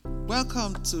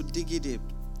Welcome to Diggy Dip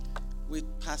with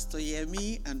Pastor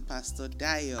Yemi and Pastor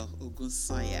Dayo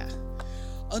Ogunsanya.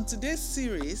 On today's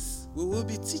series, we will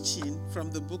be teaching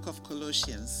from the book of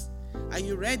Colossians. Are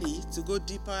you ready to go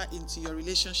deeper into your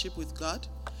relationship with God?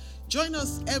 Join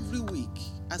us every week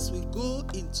as we go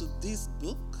into this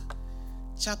book,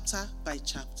 chapter by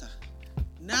chapter.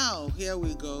 Now, here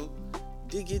we go,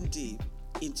 digging deep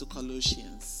into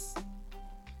Colossians.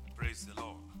 Praise the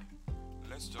Lord.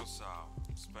 Let's just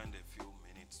spend a few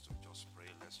minutes to just pray.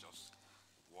 Let's just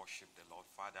worship the Lord.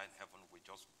 Father in heaven, we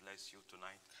just bless you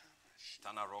tonight.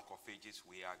 Eternal Rock of Ages,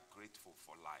 we are grateful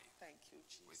for life. Thank you,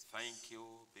 Jesus. We thank you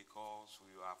because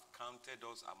you have counted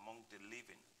us among the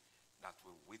living that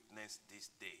will witness this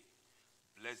day.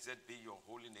 Blessed be your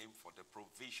holy name for the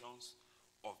provisions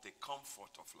of the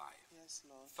comfort of life. Yes,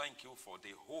 Lord. Thank you for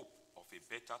the hope of a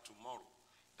better tomorrow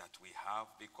that we have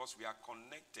because we are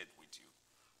connected with you.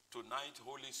 Tonight,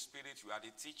 Holy Spirit, you are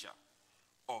the teacher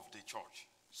of the church.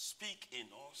 Speak in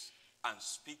us and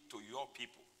speak to your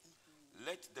people.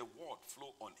 Let the word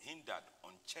flow unhindered,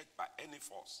 unchecked by any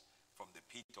force from the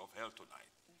pit of hell tonight.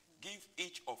 Give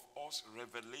each of us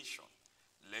revelation.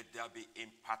 Let there be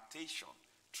impartation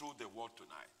through the word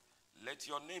tonight. Let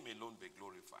your name alone be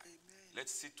glorified. Amen.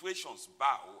 Let situations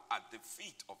bow at the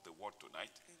feet of the word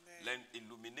tonight. Amen. Let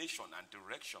illumination and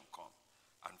direction come.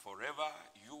 And forever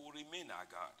you will remain our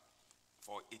God.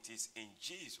 For it is in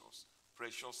Jesus'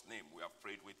 precious name we have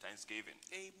prayed with thanksgiving.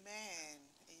 Amen.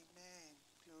 Amen.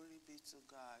 Glory be to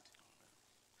God.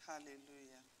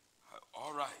 Hallelujah.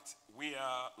 All right. We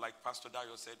are, like Pastor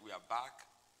Dayo said, we are back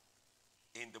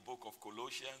in the book of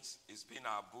Colossians. It's been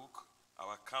our book,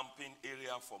 our camping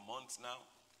area for months now.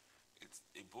 It's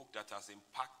a book that has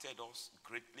impacted us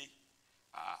greatly.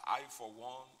 I, for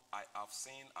one, I have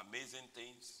seen amazing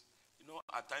things. You know,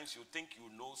 at times you think you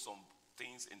know some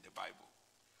things in the Bible,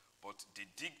 but the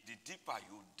deeper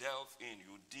you delve in,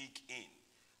 you dig in.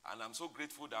 And I'm so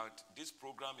grateful that this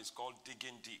program is called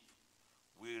Digging Deep.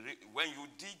 When you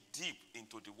dig deep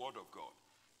into the Word of God,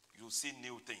 you see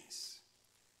new things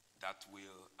that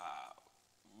will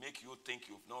make you think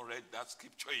you've not read that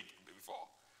scripture before.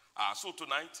 So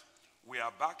tonight, we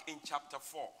are back in chapter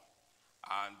 4.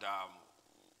 And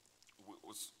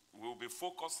we'll be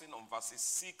focusing on verses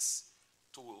 6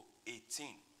 to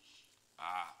 18.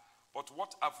 But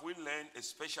what have we learned,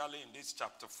 especially in this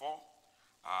chapter 4?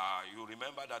 You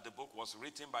remember that the book was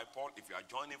written by Paul. If you are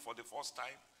joining for the first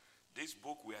time, this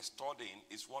book we are studying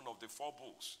is one of the 4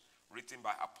 books written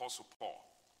by Apostle Paul.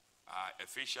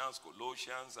 Ephesians,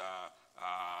 Colossians,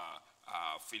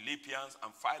 Philippians,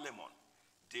 and Philemon.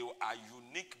 They are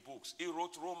unique books. He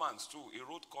wrote Romans too. He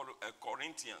wrote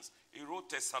Corinthians. He wrote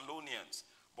Thessalonians.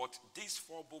 But these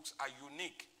 4 books are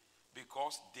unique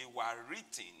because they were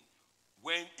written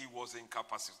when he was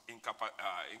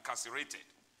incarcerated,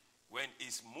 when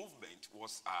his movement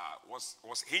was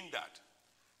hindered.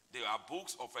 They are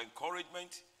books of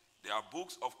encouragement. They are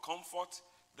books of comfort.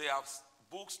 They are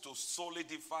books to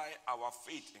solidify our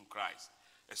faith in Christ.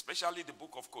 Especially the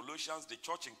book of Colossians. The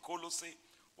church in Colossae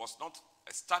was not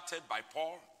started by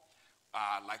Paul.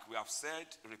 Like we have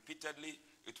said repeatedly,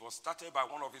 it was started by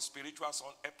one of his spiritual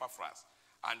sons, Epaphras.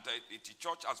 And the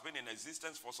church has been in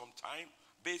existence for some time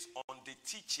based on the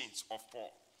teachings of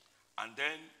Paul. And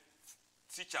then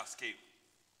teachers came,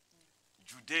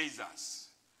 Judaizers,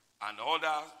 and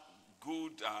other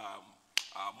good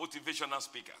motivational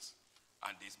speakers.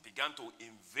 And they began to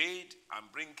invade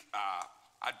and bring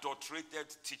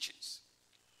adulterated teachings.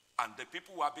 And the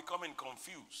people were becoming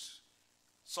confused.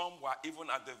 Some were even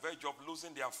at the verge of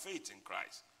losing their faith in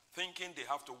Christ, thinking they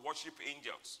have to worship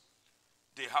angels.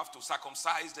 They have to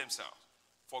circumcise themselves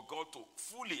for God to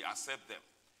fully accept them.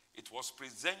 It was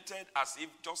presented as if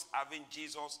just having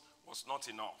Jesus was not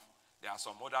enough. There are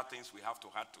some other things we have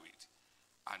to add to it.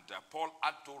 And Paul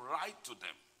had to write to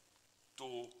them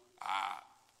to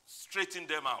straighten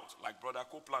them out, like Brother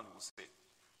Copeland would say,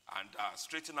 and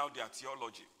straighten out their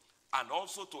theology, and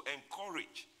also to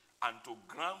encourage and to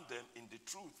ground them in the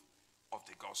truth of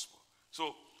the gospel.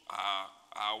 So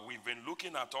we've been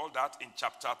looking at all that in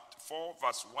chapter 4,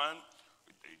 verse 1.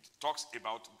 It talks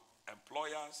about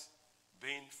employers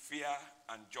being fair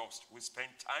and just. We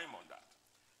spend time on that.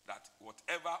 That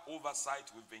whatever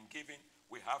oversight we've been given,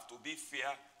 we have to be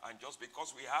fair and just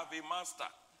because we have a master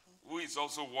who is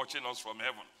also watching us from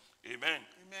heaven. Amen.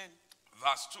 Amen.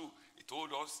 Verse 2, it told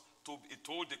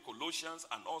the Colossians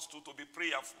and us too to be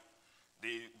prayerful.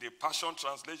 The Passion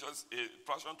translation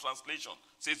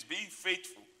says, be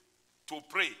faithful to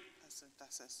pray. As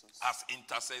intercessors. As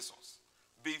intercessors.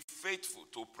 Be faithful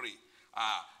to pray.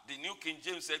 The New King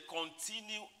James said,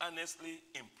 continue earnestly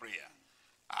in prayer.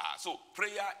 So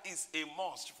prayer is a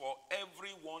must for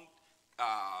everyone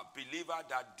believer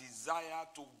that desire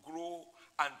to grow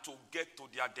and to get to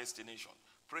their destination.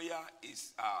 Prayer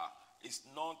is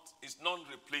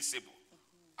non-replaceable.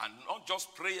 And not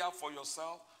just prayer for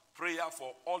yourself, prayer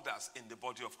for others in the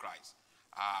body of Christ.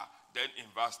 Then in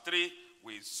verse 3,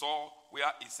 we saw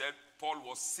where he said Paul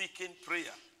was seeking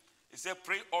prayer. He said,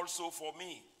 pray also for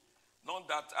me. Not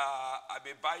that I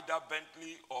may buy that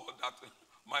Bentley or that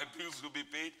my bills will be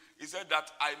paid. He said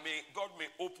that God may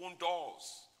open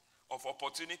doors of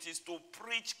opportunities to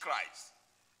preach Christ.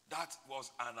 That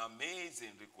was an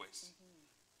amazing request.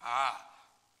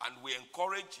 And we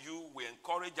encourage you, we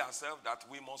encourage ourselves that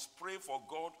we must pray for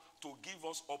God to give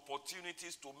us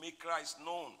opportunities to make Christ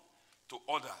known to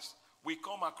others. We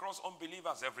come across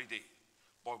unbelievers every day,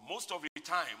 but most of the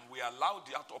time we allow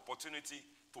that opportunity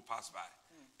to pass by.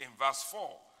 In verse 4,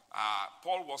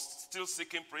 Paul was still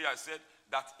seeking prayer. He said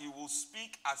that he will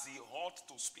speak as he ought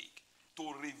to speak, to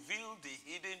reveal the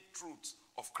hidden truths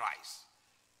of Christ.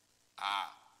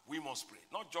 We must pray,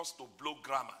 not just to blow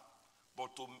grammar,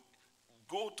 but to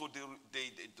go to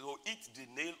to hit the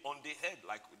nail on the head,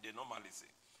 like they normally say.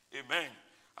 Amen.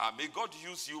 May God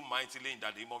use you mightily in the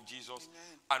name of Jesus.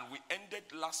 Amen. And we ended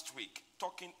last week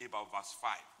talking about verse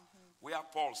 5, where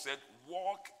Paul said,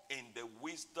 walk in the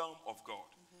wisdom of God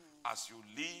as you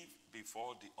live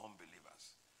before the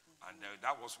unbelievers. And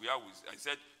that was where I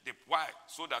said, why?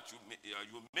 So that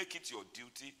you make it your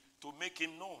duty to make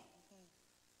him known.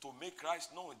 To make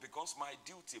Christ known. It becomes my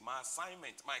duty, my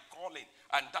assignment, my calling.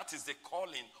 And that is the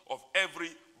calling of every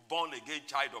born-again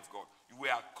child of God. We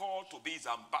are called to be his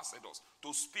ambassadors,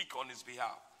 to speak on his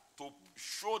behalf, to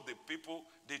show the people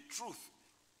the truth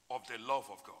of the love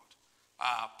of God.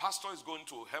 Pastor is going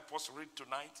to help us read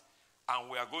tonight,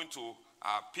 and we are going to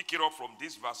pick it up from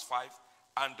this verse 5,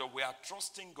 and we are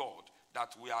trusting God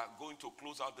that we are going to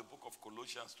close out the book of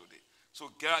Colossians today.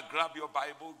 So grab your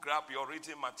Bible, grab your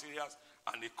reading materials,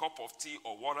 and a cup of tea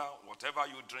or water, whatever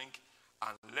you drink,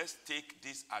 and let's take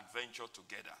this adventure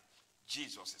together.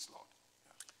 Jesus is Lord.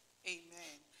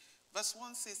 Amen. Verse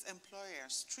 1 says,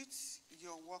 employers, treat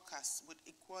your workers with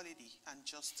equality and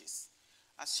justice,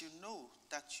 as you know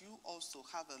that you also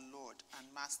have a Lord and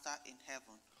Master in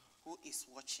heaven who is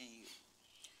watching you.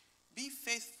 Be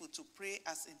faithful to pray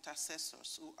as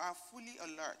intercessors who are fully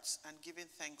alert and giving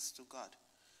thanks to God.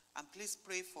 And please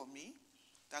pray for me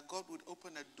that God would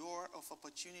open a door of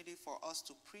opportunity for us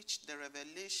to preach the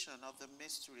revelation of the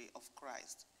mystery of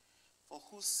Christ, for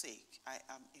whose sake I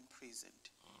am imprisoned.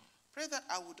 Pray that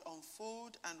I would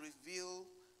unfold and reveal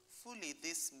fully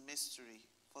this mystery,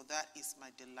 for that is my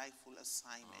delightful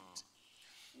assignment.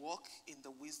 Walk in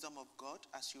the wisdom of God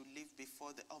as you live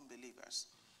before the unbelievers,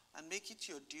 and make it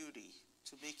your duty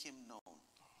to make him known.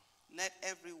 Let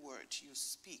every word you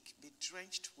speak be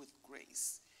drenched with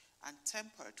grace and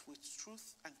tempered with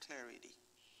truth and clarity.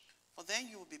 For then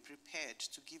you will be prepared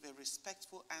to give a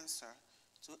respectful answer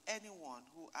to anyone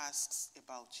who asks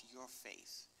about your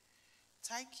faith.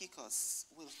 Tychicus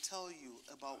will tell you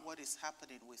about what is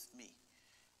happening with me.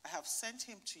 I have sent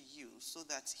him to you so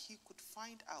that he could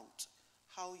find out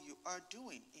how you are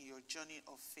doing in your journey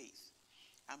of faith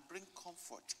and bring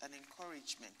comfort and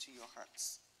encouragement to your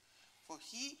hearts. For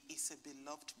he is a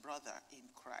beloved brother in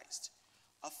Christ,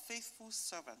 a faithful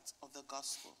servant of the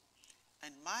gospel,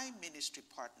 and my ministry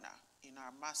partner in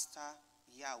our Master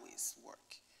Yahweh's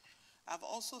work. I have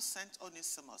also sent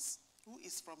Onesimus, who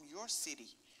is from your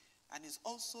city, and is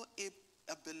also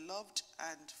a beloved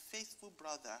and faithful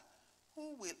brother,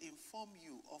 who will inform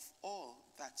you of all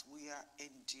that we are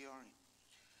enduring.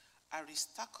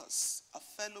 Aristarchus, a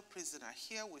fellow prisoner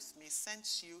here with me,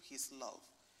 sends you his love,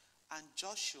 and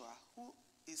Joshua, who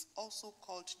is also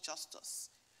called Justus,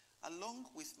 along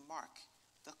with Mark,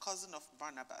 the cousin of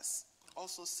Barnabas,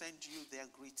 also send you their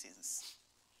greetings.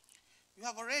 You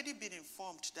have already been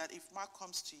informed that if Mark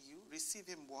comes to you, receive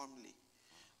him warmly.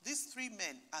 These three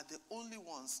men are the only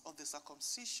ones of the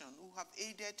circumcision who have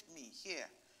aided me here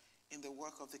in the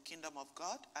work of the kingdom of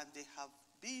God, and they have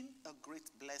been a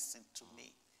great blessing to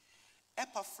me.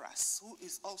 Epaphras, who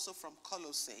is also from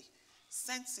Colossae,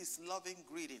 sends his loving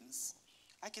greetings.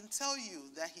 I can tell you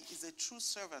that he is a true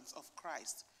servant of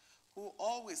Christ, who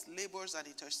always labors and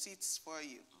intercedes for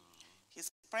you.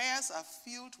 His prayers are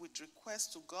filled with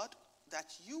requests to God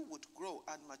that you would grow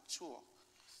and mature,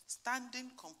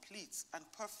 standing complete and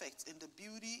perfect in the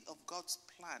beauty of God's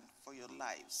plan for your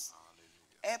lives.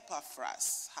 Hallelujah.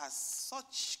 Epaphras has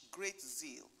such great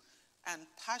zeal and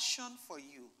passion for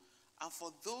you and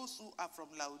for those who are from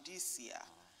Laodicea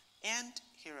and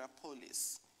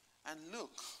Hierapolis. And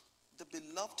look, the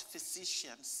beloved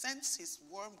physician sends his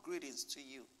warm greetings to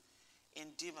you. in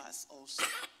Demas also.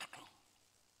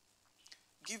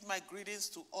 Give my greetings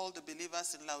to all the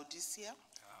believers in Laodicea,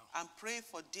 and pray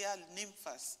for dear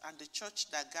Nymphas and the church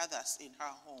that gathers in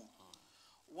her home.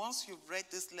 Once you've read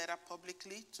this letter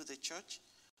publicly to the church,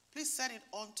 please send it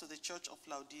on to the church of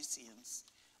Laodiceans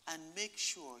and make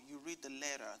sure you read the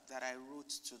letter that I wrote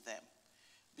to them.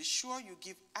 Be sure you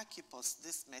give Archippus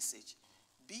this message.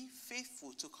 Be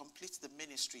faithful to complete the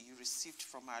ministry you received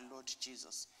from our Lord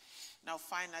Jesus. Now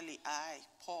finally, I,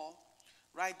 Paul,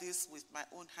 write this with my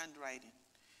own handwriting,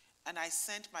 and I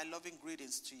send my loving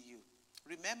greetings to you.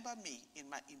 Remember me in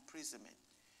my imprisonment.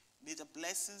 May the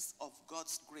blessings of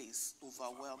God's grace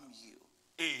overwhelm you.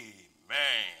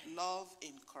 Amen. Love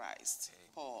in Christ.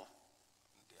 Amen. Paul.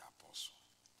 The apostle.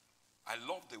 I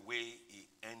love the way he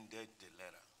ended the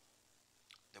letter.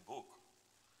 The book.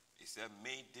 He said,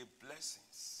 may the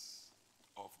blessings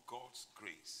of God's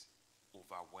grace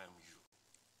overwhelm you.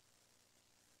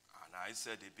 And I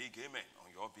said a big amen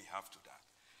on your behalf to that.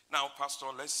 Now, Pastor,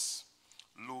 let's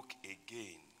look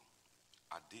again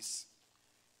at this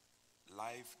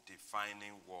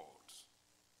life-defining words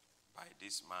by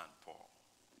this man, Paul.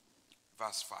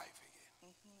 Verse 5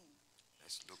 again.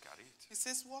 Let's look at it. He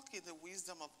says, walk in the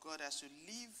wisdom of God as you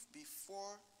live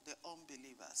before the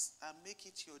unbelievers, and make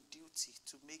it your duty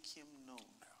to make him known.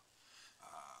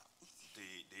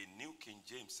 The New King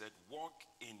James said, walk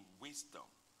in wisdom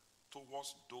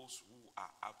towards those who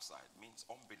are outside, means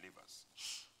unbelievers.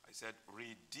 I said,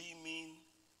 redeeming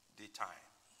the time.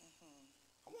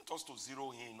 I want us to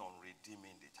zero in on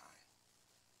redeeming the time.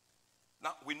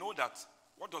 Now, we know that,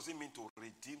 what does it mean to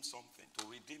redeem something? To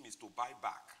redeem is to buy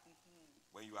back.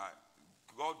 When you are,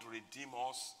 God redeemed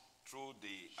us through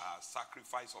the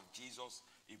sacrifice of Jesus.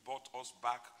 He bought us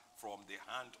back from the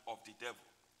hand of the devil.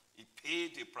 He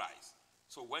paid the price.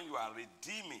 So when you are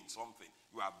redeeming something,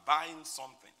 you are buying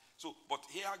something. So, but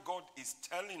here God is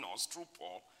telling us through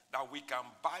Paul that we can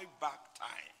buy back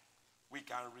time. We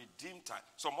can redeem time.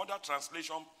 Some other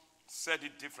translation said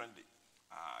it differently.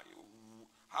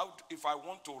 If I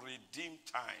want to redeem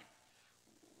time,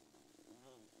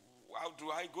 how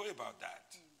do I go about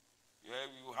that? Yeah,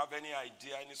 you have any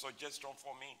idea, any suggestion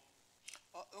for me?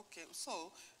 Okay,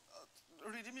 so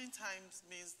redeeming times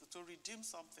means, to redeem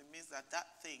something means that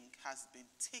that thing has been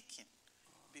taken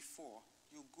before.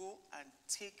 You go and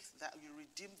take that, you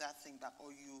redeem that thing back,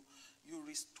 or you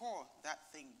restore that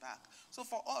thing back. So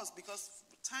for us, because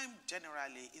time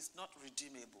generally is not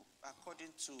redeemable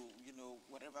according to,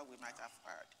 whatever we might have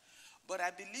heard. But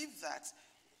I believe that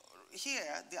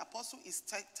here the apostle is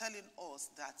telling us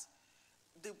that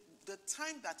the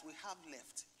time that we have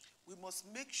left, we must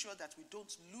make sure that we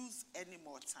don't lose any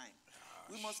more time.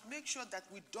 We must make sure that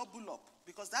we double up,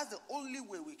 because that's the only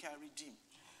way we can redeem.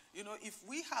 If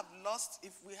we have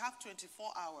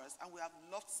 24 hours and we have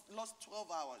lost 12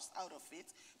 hours out of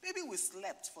it, maybe we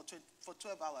slept for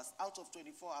 12 hours out of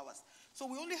 24 hours. So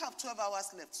we only have 12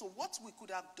 hours left. So what we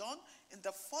could have done in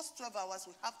the first 12 hours,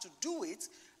 we have to do it,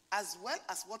 as well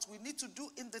as what we need to do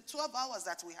in the 12 hours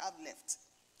that we have left.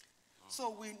 So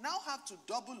we now have to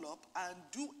double up and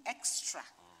do extra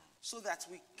so that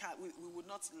we will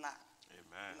not lag.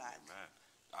 Amen.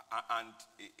 And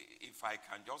if I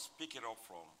can just pick it up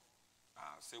from,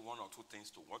 say one or two things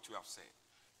to what you have said.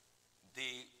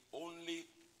 The only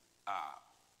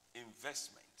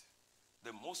investment,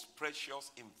 the most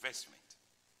precious investment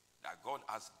that God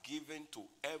has given to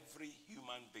every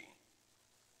human being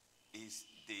is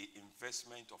the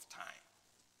investment of time.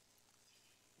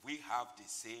 We have the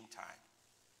same time.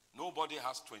 Nobody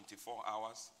has 24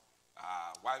 hours,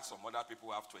 while some other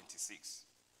people have 26.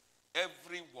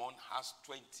 Everyone has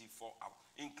 24 hours,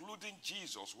 including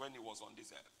Jesus when he was on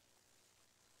this earth.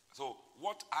 So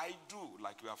what I do,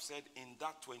 like you have said, in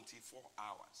that 24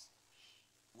 hours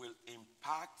will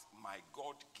impact my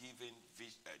God-given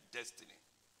destiny.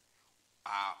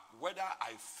 Whether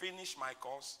I finish my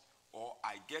course or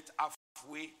I get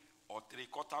halfway or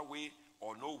three-quarter way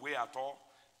or no way at all,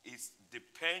 it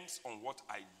depends on what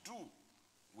I do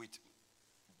with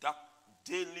that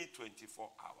daily 24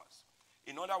 hours.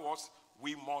 In other words,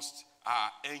 we must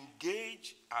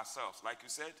engage ourselves. Like you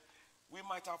said, we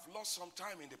might have lost some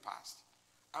time in the past.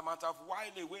 I might have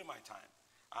whiled away my time.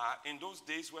 In those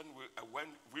days when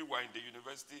we were in the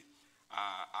university,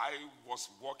 I was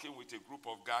working with a group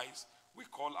of guys. We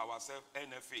call ourselves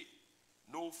NFA,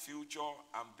 No Future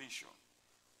Ambition.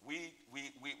 We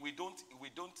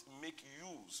don't make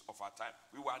use of our time.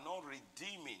 We were not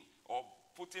redeeming or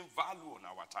putting value on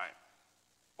our time.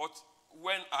 But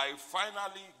when I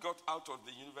finally got out of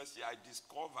the university, I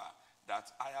discovered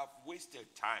that I have wasted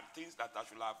time, things that I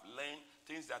should have learned,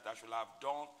 things that I should have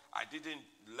done, I didn't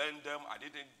learn them, I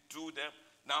didn't do them.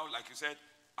 Now, like you said,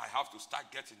 I have to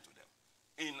start getting to them,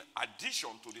 in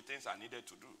addition to the things I needed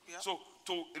to do. Yep. So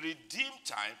to redeem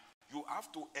time, you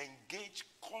have to engage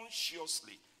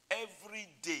consciously every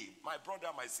day, my brother,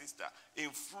 my sister, in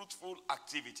fruitful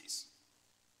activities.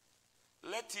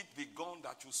 Let it be gone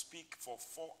that you speak for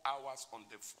 4 hours on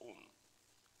the phone,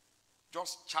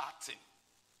 just chatting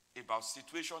about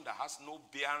situation that has no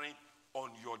bearing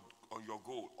on your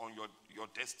goal, on your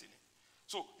destiny.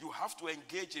 So you have to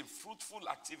engage in fruitful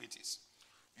activities.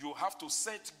 You have to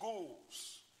set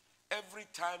goals. Every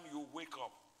time you wake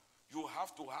up, you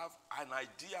have to have an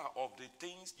idea of the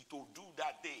things to do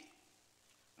that day.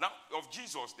 Now, of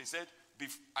Jesus, they said,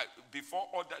 before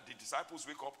the disciples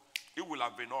wake up, he will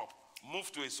have been up,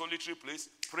 moved to a solitary place,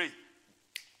 pray.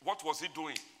 What was he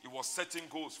doing? He was setting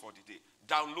goals for the day,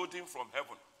 downloading from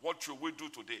heaven. What should we do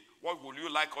today? What will you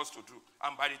like us to do?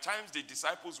 And by the time the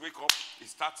disciples wake up, it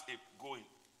starts going.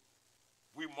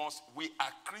 We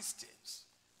are Christians.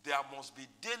 There must be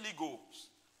daily goals.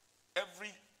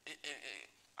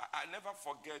 I never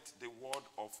forget the word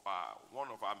of one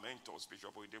of our mentors,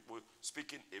 Bishop Oyedepo,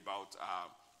 speaking about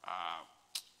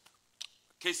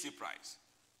Casey Price.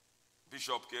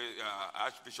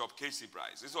 Archbishop Casey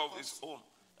Price. It's of his own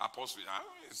apostle.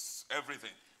 It's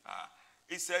everything.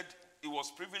 He said he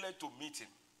was privileged to meet him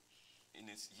in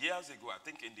his years ago, I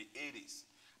think in the 80s.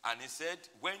 And he said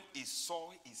when he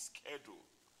saw his schedule,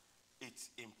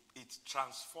 it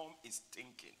transformed his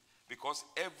thinking, because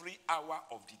every hour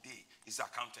of the day is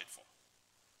accounted for.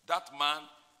 That man,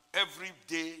 every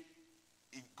day,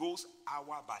 it goes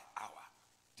hour by hour.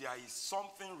 There is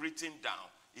something written down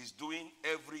he's doing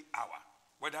every hour,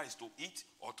 whether it's to eat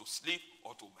or to sleep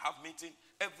or to have meeting.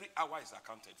 Every hour is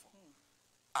accounted for.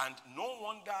 And no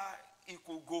wonder he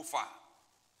could go far.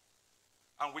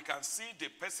 And we can see the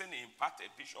person he imparted,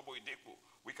 Bishop Oyedepo.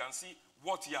 We can see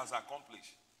what he has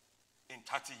accomplished in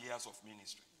 30 years of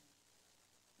ministry.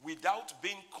 Without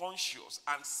being conscious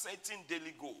and setting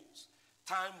daily goals,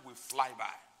 time will fly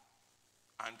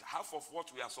by. And half of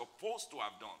what we are supposed to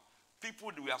have done,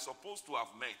 people we are supposed to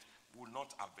have met, will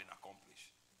not have been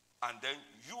accomplished. And then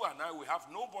you and I will have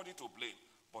nobody to blame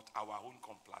but our own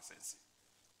complacency.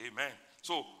 Amen.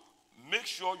 So make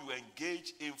sure you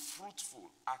engage in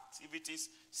fruitful activities,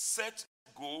 set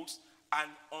goals, and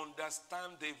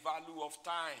understand the value of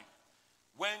time.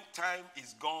 When time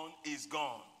is gone, it's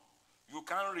gone. You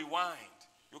can't rewind.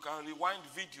 You can rewind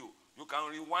video. You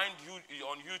can rewind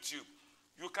on YouTube.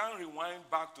 You can't rewind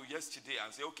back to yesterday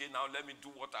and say, okay, now let me do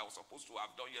what I was supposed to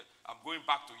have done. I'm going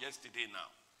back to yesterday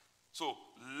now. So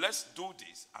let's do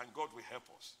this, and God will help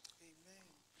us. Amen.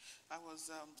 I was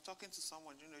talking to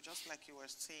someone, just like you were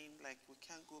saying, like we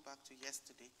can't go back to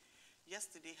yesterday.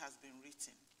 Yesterday has been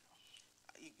written.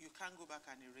 You can't go back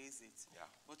and erase it. Yeah.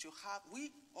 But we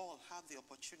all have the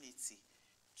opportunity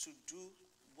to do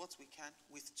what we can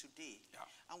with today. Yeah.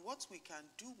 And what we can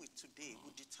do with today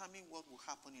will determine what will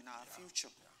happen in our future.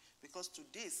 Yeah. Because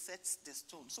today sets the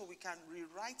stone. So we can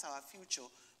rewrite our future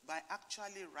by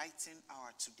actually writing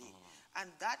our today. And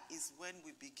that is when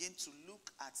we begin to look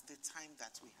at the time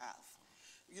that we have.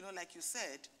 Like you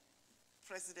said,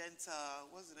 President,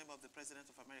 what's the name of the President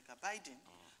of America? Biden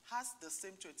has the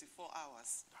same 24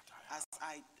 hours as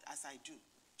I do,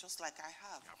 just like I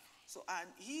have. Yep. So, and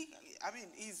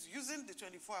he's using the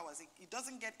 24 hours. He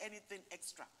doesn't get anything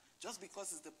extra just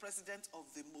because he's the president of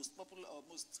the most popular or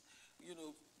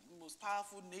most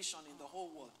powerful nation in the whole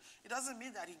world. It doesn't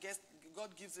mean that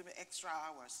God gives him extra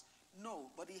hours.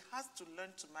 No, but he has to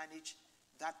learn to manage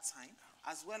that time,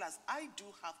 as well as I do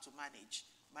have to manage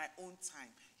my own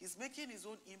time. He's making his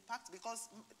own impact, because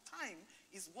time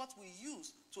is what we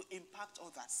use to impact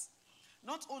others.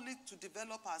 Not only to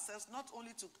develop ourselves, not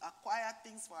only to acquire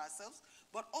things for ourselves,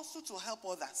 but also to help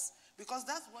others. Because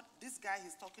that's what this guy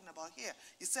is talking about here.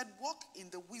 He said, walk in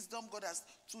the wisdom God has,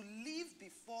 to live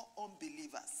before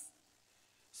unbelievers.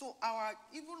 So our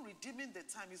even redeeming the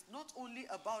time is not only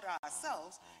about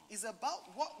ourselves, it's about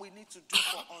what we need to do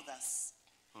for others.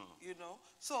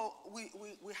 So we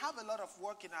have a lot of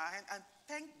work in our hand, and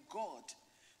thank God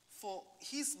for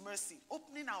his mercy,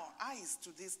 opening our eyes to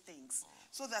these things,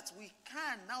 so that we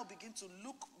can now begin to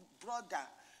look broader,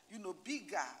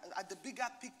 bigger, at the bigger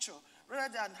picture,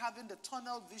 rather than having the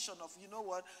tunnel vision of,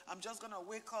 I'm just going to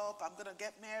wake up, I'm going to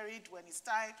get married when it's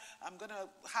time, I'm going to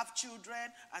have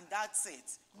children, and that's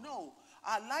it. No,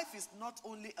 our life is not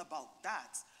only about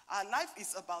that. Our life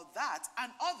is about that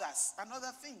and others and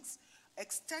other things,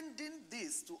 extending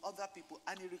this to other people,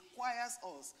 and it requires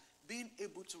us being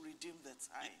able to redeem the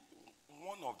time.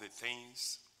 One of the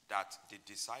things that the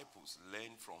disciples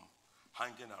learned from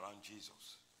hanging around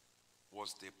Jesus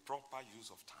was the proper use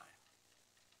of time.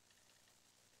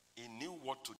 He knew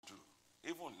what to do.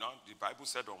 Even now, the Bible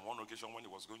said on one occasion when he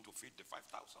was going to feed the 5,000,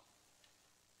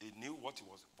 he knew what he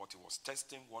was, but he was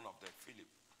testing one of them, Philip.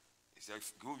 He said,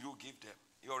 go, you give them.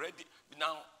 He already,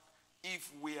 now,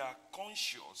 if we are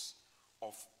conscious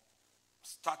of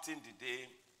starting the day,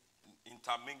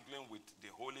 intermingling with the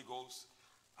Holy Ghost,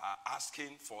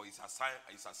 asking for his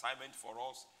assignment for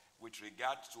us with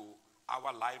regard to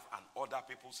our life and other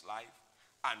people's life,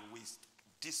 and we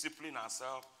discipline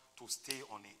ourselves to stay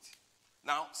on it.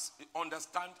 Now,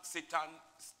 understand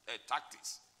Satan's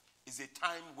tactics. Is a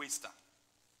time waster.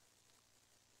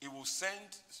 He will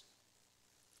send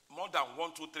more than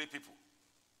 1, 2, 3 people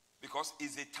because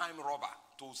he's a time robber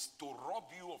to rob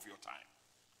you of your time.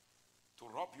 To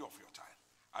rob you of your time.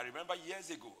 I remember years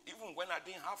ago, even when I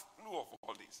didn't have clue of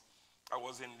all this, I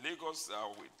was in Lagos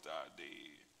with the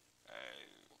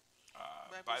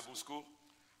Bible school,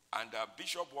 and the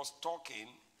bishop was talking.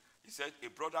 He said a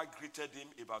brother greeted him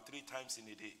about 3 times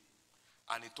in a day.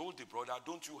 And he told the brother,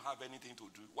 don't you have anything to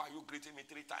do? Why are you greeting me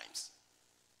 3 times?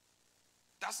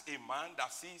 That's a man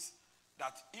that sees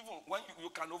that even when you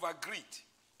can over-greet,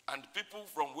 and people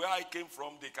from where I came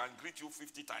from, they can greet you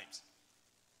 50 times.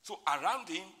 So around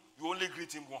him, you only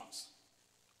greet him once.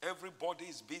 Everybody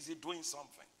is busy doing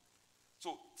something.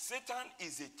 So Satan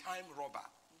is a time robber.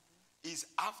 He's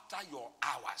after your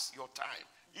hours, your time.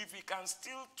 If he can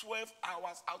steal 12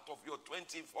 hours out of your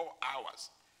 24 hours,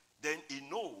 then he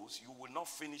knows you will not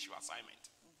finish your assignment.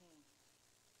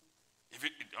 If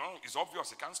it's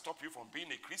obvious, it can't stop you from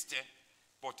being a Christian,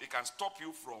 but it can stop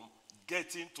you from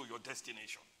getting to your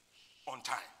destination on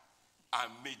time.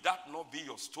 And may that not be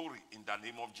your story in the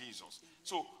name of Jesus.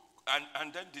 So,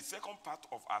 and then the second part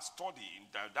of our study, in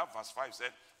that verse 5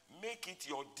 said, make it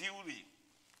your duty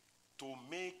to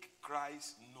make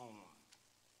Christ known.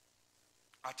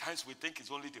 At times we think it's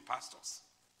only the pastors.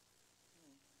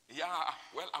 Yeah,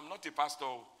 well, I'm not a pastor.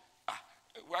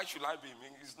 Why should I be? I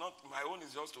mean, it's not, my own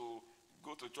is just to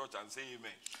go to church and say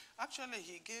amen. Actually,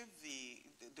 he gave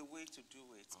the way to do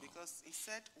it because he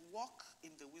said, walk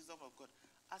in the wisdom of God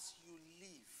as you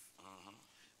live.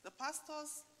 The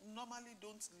pastors normally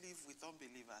don't live with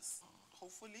unbelievers,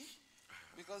 hopefully,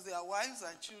 because their wives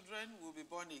and children will be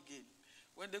born again.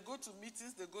 When they go to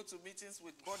meetings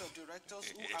with board of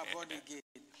directors who are born again.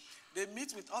 They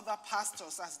meet with other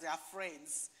pastors as their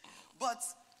friends. But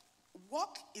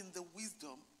walk in the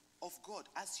wisdom of God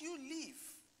as you live.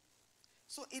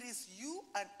 So it is you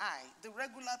and I, the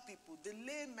regular people, the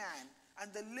layman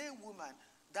and the laywoman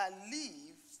that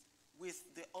live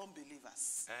with the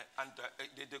unbelievers.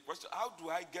 The question, how do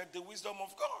I get the wisdom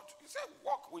of God? You said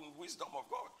walk in wisdom of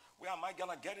God. Where am I going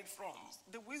to get it from?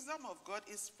 The wisdom of God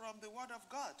is from the word of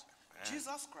God.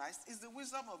 Jesus Christ is the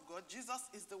wisdom of God. Jesus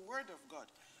is the word of God.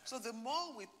 So the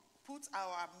more we put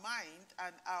our mind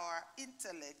and our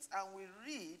intellect and we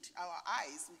read our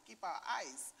eyes, we keep our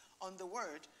eyes on the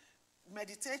word,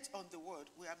 meditate on the word,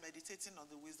 we are meditating on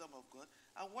the wisdom of God.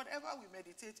 And whatever we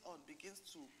meditate on begins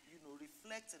to,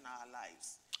 reflect in our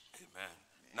lives. Amen.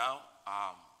 Now,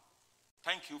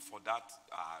 thank you for that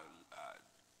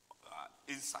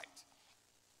insight.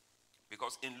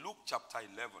 Because in Luke chapter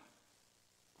 11,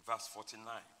 verse 49,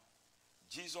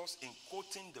 Jesus, in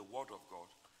quoting the word of God,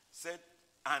 said,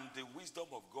 and the wisdom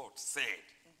of God said.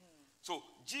 So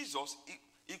Jesus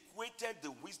equated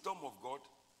the wisdom of God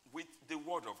with the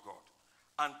word of God.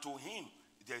 And to him,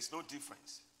 there is no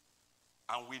difference.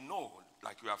 And we know,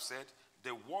 like you have said,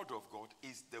 the word of God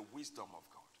is the wisdom of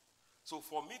God. So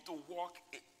for me to walk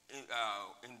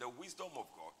in the wisdom of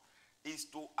God is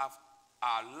to have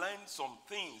learned some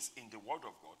things in the word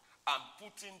of God and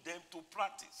putting them to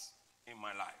practice in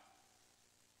my life.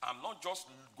 I'm not just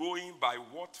going by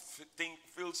what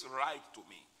feels right to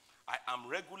me. I am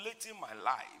regulating my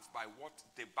life by what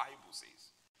the Bible says.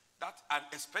 That, and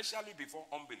especially before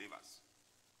unbelievers.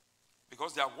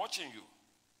 Because they are watching you.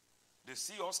 They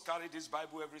see us carry this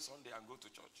Bible every Sunday and go to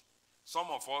church. Some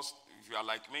of us, if you are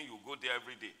like me, you go there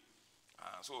every day.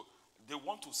 So they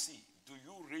want to see,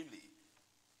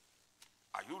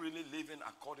 are you really living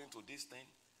according to this thing?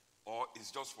 Or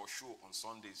it's just for show on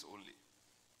Sundays only?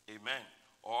 Amen.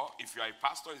 Or if you are a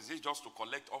pastor, is it just to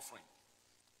collect offering?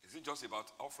 Is it just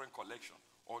about offering collection?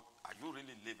 Or are you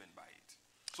really living by it?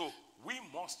 So we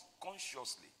must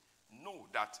consciously know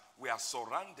that we are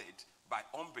surrounded by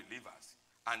unbelievers.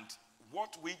 And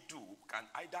what we do can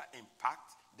either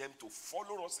impact them to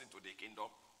follow us into the kingdom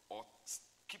or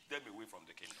keep them away from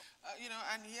the kingdom.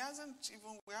 And we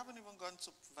haven't even gone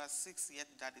to verse 6 yet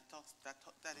that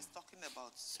is talking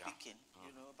about speaking,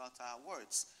 about our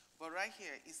words. But right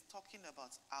here is talking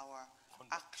about our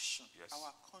action, Yes.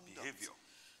 our conduct. Behavior.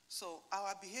 So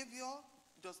our behavior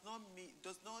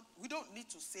we don't need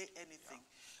to say anything.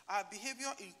 Yeah. Our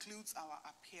behavior includes our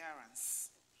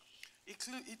appearance.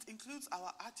 It includes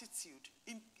our attitude.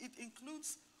 It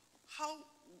includes how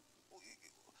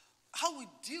we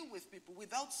deal with people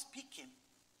without speaking.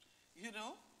 You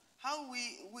know, how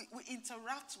we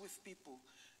interact with people.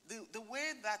 The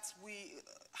way that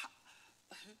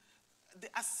the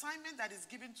assignment that is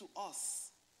given to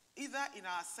us, either in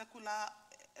our secular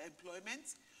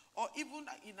employment or even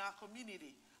in our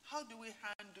community, how do we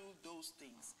handle those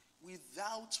things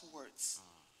without words?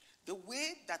 The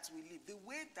way that we live, the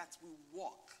way that we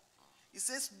walk. It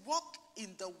says, walk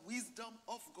in the wisdom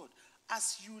of God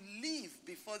as you live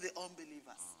before the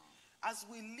unbelievers, as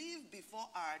we live before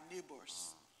our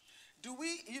neighbors.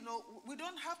 We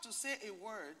don't have to say a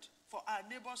word for our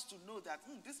neighbors to know that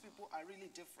these people are really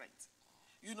different.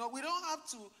 We don't have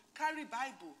to carry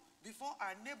Bible before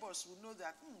our neighbors will know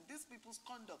that these people's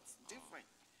conduct is different.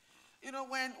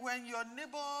 When your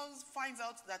neighbors finds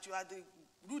out that you are the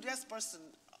rudest person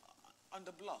on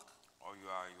the block, or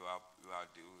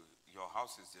your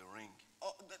house is the ring,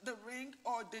 or the ring,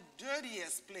 or the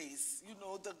dirtiest place,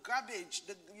 the garbage,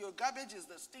 your garbage is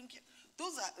the stinky.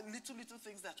 Those are little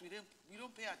things that we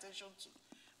don't pay attention to.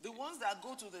 The ones that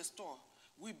go to the store,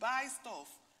 we buy stuff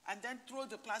and then throw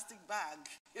the plastic bag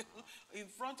in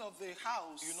front of the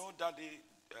house.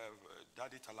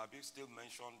 Daddy Talabi still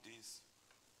mentioned this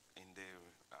in the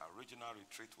regional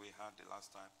retreat we had the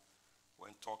last time.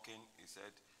 When talking, he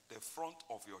said, the front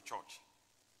of your church.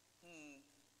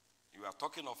 You are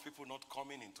talking of people not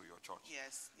coming into your church.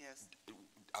 Yes.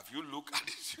 Have you looked at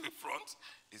the front?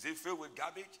 Is it filled with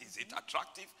garbage? Is it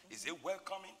attractive? Is it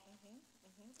welcoming?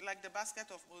 Like the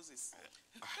basket of Moses.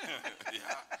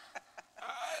 Yeah.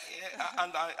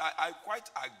 And I quite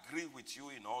agree with you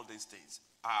in all these things.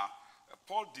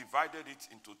 Paul divided it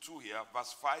into two here.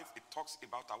 Verse 5, it talks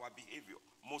about our behavior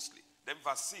mostly. Then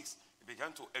verse 6, it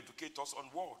began to educate us on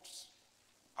words,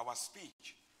 our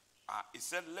speech. It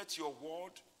said, let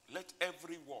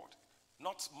every word,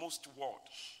 not most word,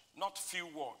 not few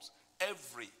words,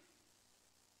 every.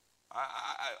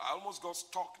 I almost got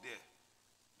stuck there.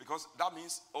 Because that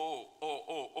means,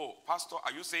 Pastor,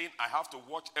 are you saying I have to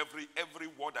watch every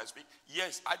word I speak?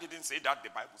 Yes, I didn't say that. The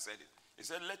Bible said it. It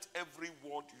said, let every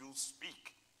word you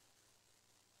speak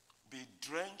be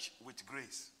drenched with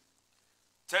grace,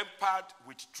 tempered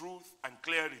with truth and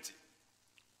clarity.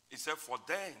 It said, for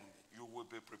then you will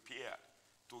be prepared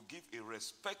to give a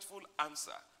respectful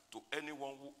answer to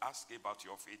anyone who asks about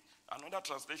your faith. Another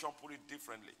translation put it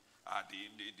differently.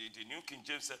 The New King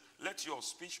James said, let your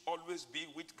speech always be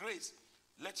with grace.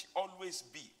 Let it always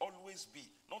be,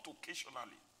 not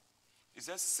occasionally. It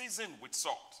says, season with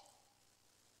salt.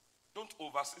 Don't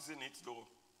over-season it though,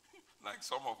 like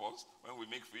some of us when we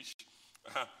make fish,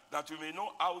 that you may know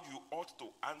how you ought to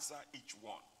answer each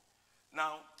one.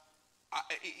 Now,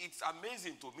 it's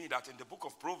amazing to me that in the book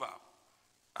of Proverbs,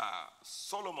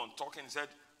 Solomon talking said,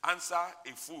 answer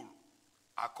a fool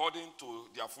according to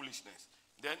their foolishness.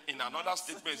 Then in another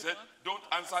statement, he said, don't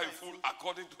answer a fool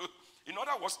according to... In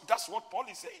other words, that's what Paul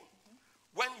is saying.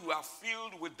 When you are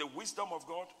filled with the wisdom of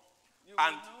God,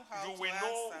 you will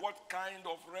know what kind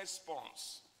of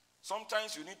response.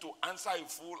 Sometimes you need to answer a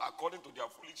fool according to their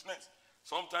foolishness.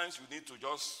 Sometimes you need to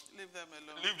just leave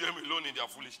them alone in their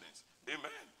foolishness.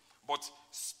 Amen. But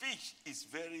speech is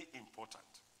very important.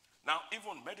 Now,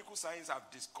 even medical science have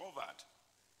discovered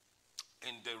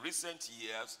in the recent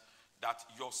years that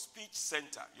your speech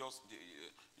center,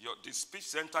 the speech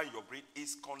center in your brain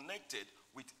is connected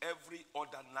with every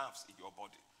other nerves in your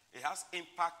body. It has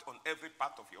impact on every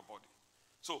part of your body.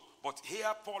 So, but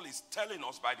here Paul is telling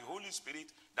us by the Holy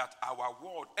Spirit that our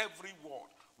word, every word,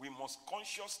 we must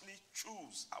consciously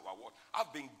choose our word.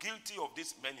 I've been guilty of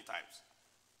this many times.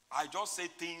 I just say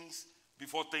things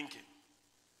before thinking.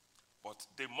 But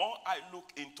the more I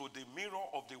look into the mirror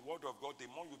of the word of God, the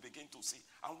more you begin to see.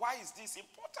 And why is this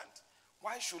important?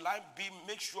 Why should I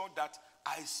make sure that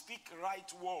I speak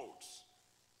right words?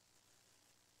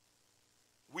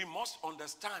 We must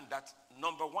understand that,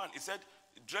 number one, it said,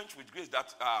 drenched with grace,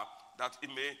 that it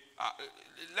may,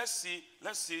 let's see,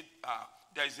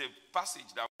 there is a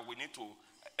passage that we need to,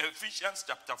 Ephesians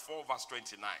chapter 4, verse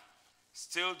 29.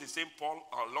 Still the same Paul,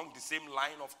 along the same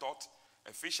line of thought,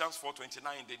 Ephesians 4:29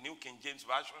 in the New King James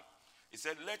Version. It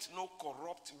said, let no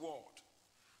corrupt word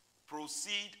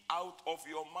proceed out of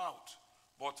your mouth,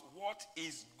 but what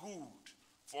is good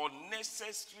for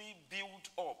necessary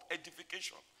build-up,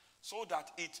 edification, so that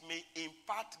it may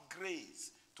impart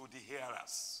grace to the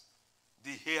hearers. The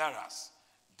hearers.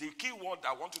 The key word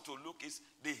I want you to look is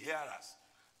the hearers.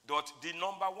 But the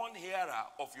number one hearer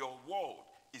of your word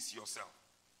is yourself.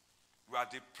 You are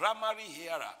the primary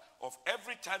hearer of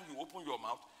every time you open your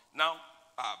mouth. Now,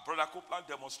 Brother Copeland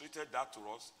demonstrated that to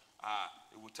us.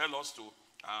 He will tell us to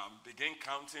begin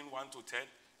counting 1 to 10.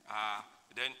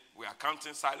 Then we are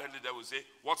counting silently. They will say,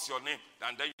 "What's your name?"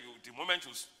 And then the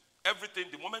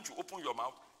moment you open your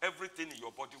mouth, everything in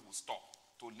your body will stop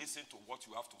to listen to what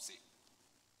you have to say.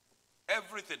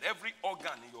 Everything, every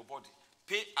organ in your body,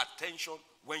 pay attention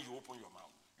when you open your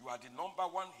mouth. You are the number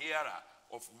one hearer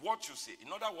of what you say.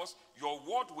 In other words, your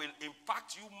word will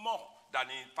impact you more than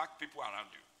it impact people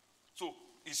around you. So,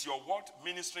 is your word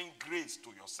ministering grace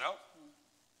to yourself,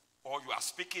 or you are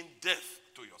speaking death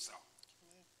to yourself?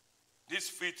 This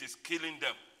faith is killing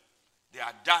them. They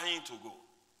are dying to go.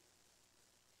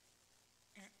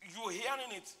 You're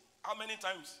hearing it how many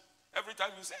times? Every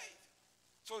time you say it.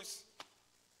 So it's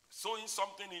sowing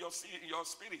something in your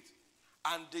spirit.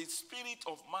 And the spirit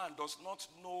of man does not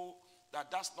know that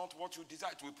that's not what you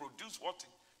desire. It will produce what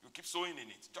you keep sowing in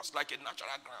it, just like a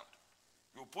natural ground.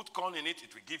 You put corn in it,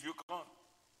 it will give you corn.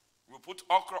 You put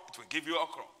okra, it will give you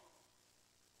okra.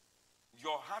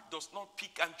 Your heart does not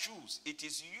pick and choose. It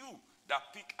is you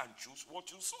that pick and choose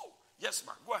what you sow. Yes,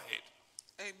 ma'am. Go ahead.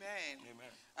 Amen.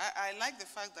 Amen. I like the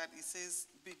fact that it says,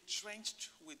 be drenched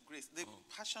with grace. The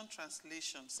Passion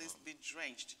Translation says, be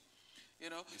drenched. You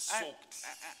know, be soaked.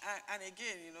 And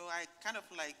again, you know, I kind of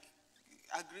like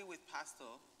agree with Pastor.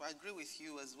 I agree with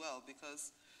you as well,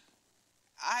 because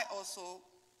I also,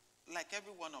 like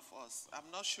every one of us, I'm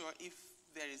not sure if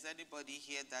there is anybody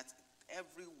here that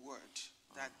every word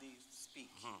that they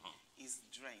speak is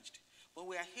drenched. But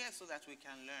we are here so that we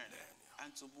can learn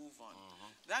and to move on.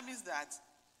 That means that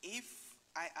if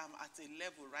I am at a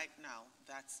level right now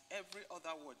that every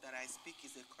other word that I speak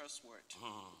is a curse word,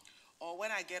 or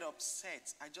when I get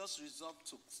upset, I just resort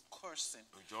to cursing.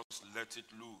 You just let it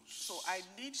loose. So I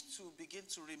need to begin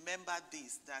to remember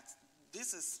this, that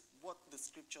this is what the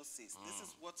scripture says. This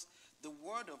is what the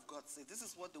word of God says. This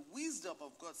is what the wisdom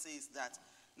of God says, that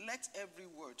let every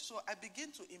word. So I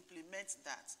begin to implement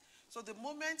that. So the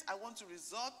moment I want to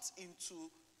resort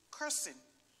into cursing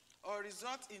or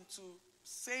resort into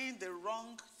saying the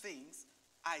wrong things,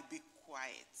 I be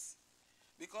quiet.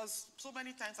 Because so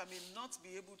many times I may not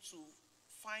be able to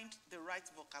find the right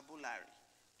vocabulary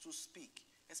to speak,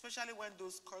 especially when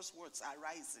those curse words are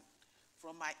rising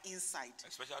from my inside.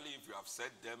 Especially if you have said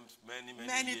them many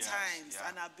years. Times,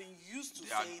 and I've been used to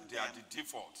saying them. They are the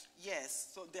default.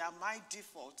 Yes, so they are my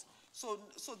default. So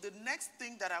the next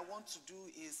thing that I want to do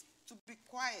is to be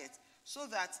quiet, so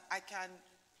that I can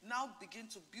now begin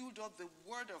to build up the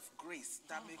word of grace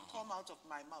that may come out of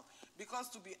my mouth. Because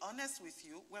to be honest with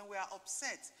you, when we are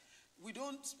upset, we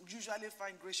don't usually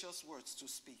find gracious words to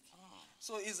speak.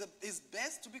 So it's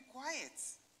best to be quiet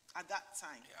at that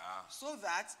time. So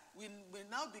that we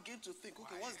now begin to think,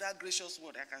 okay, what's that gracious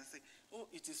word I can say? Oh,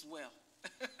 it is well.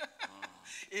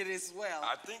 It is well.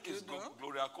 I think it's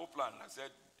Gloria Copeland. I said,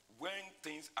 when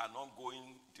things are not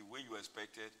going the way you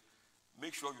expected,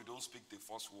 make sure you don't speak the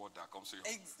first word that comes to you.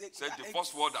 Said the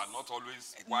first word are not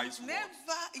always wise words.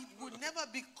 It would never,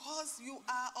 because you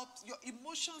are up, your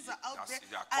emotions are out there.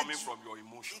 They are coming from your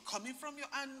emotions. Coming from your,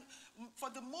 and for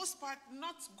the most part,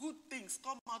 not good things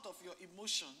come out of your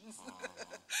emotions.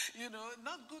 You know,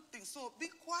 not good things. So be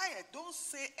quiet. Don't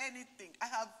say anything. I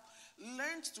have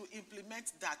learned to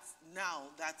implement that now,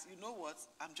 that, you know what,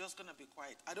 I'm just going to be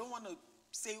quiet. I don't want to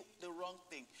say the wrong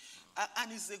thing.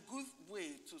 And it's a good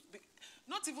way to speak,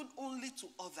 not even only to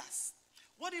others.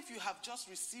 What if you have just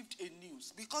received a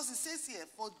news? Because it says here,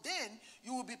 for then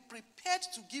you will be prepared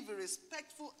to give a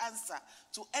respectful answer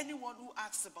to anyone who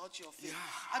asks about your faith.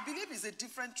 I believe it's a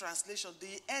different translation,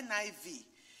 the NIV.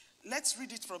 Let's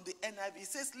read it from the NIV. It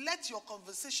says, let your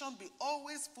conversation be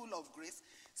always full of grace,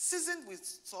 seasoned with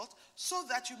salt, so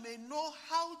that you may know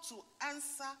how to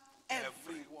answer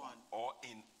everyone, or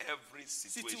in every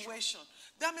situation.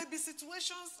 There may be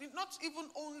situations, not even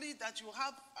only that you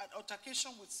have an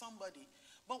altercation with somebody,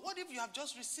 but what if you have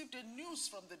just received a news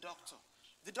from the doctor?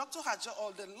 The doctor has just,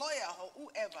 or the lawyer or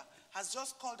whoever has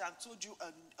just called and told you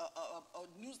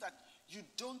a news that you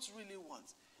don't really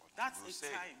want. That's a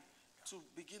time to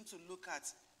begin to look at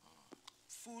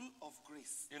full of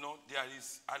grace. You know,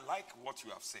 I like what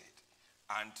you have said.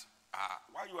 And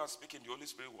while you are speaking, the Holy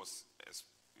Spirit was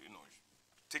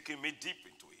taking me deep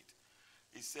into it.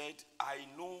 He said, I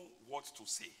know what to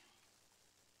say.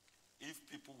 If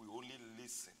people will only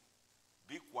listen,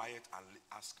 be quiet and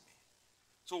ask me.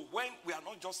 So when we are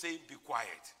not just saying be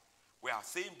quiet, we are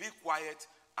saying be quiet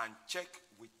and check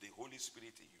with the Holy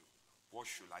Spirit in you. What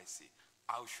should I say?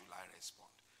 How should I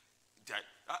respond?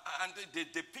 And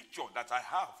the picture that I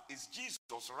have is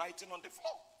Jesus writing on the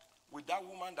floor with that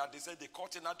woman that they said they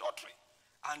caught in adultery.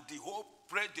 And the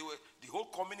whole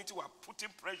community were putting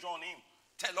pressure on him.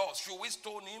 Tell us, should we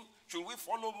stone him? Should we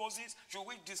follow Moses? Should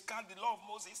we discard the law of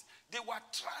Moses? They were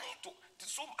trying to.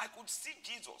 So I could see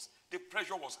Jesus. The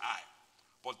pressure was high.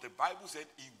 But the Bible said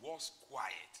he was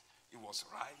quiet. He was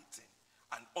writing.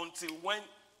 And until when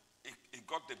he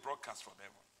got the broadcast from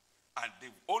heaven. And the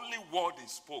only word he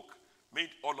spoke made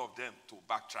all of them to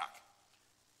backtrack.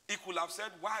 He could have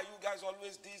said, why are you guys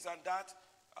always this and that?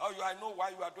 Oh, I know why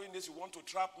you are doing this. You want to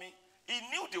trap me. He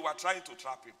knew they were trying to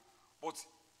trap him.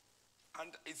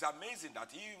 And it's amazing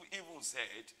that he even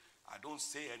said, I don't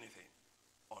say anything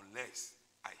unless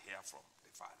I hear from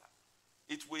the Father.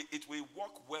 It will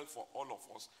work well for all of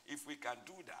us if we can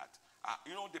do that.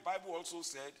 The Bible also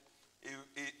said,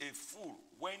 a fool,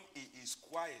 when he is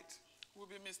quiet, will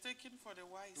be mistaken for the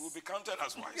wise. He will be counted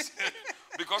as wise.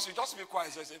 Because you just be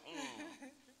quiet, you say,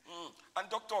 And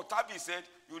Dr. Otabi said,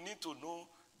 you need to know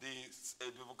the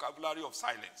vocabulary of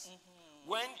silence.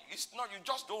 When it's not, you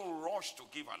just don't rush to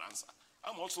give an answer.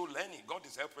 I'm also learning. God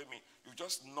is helping me. You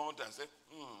just nod and say,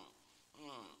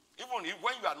 Even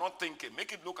when you are not thinking,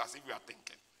 make it look as if you are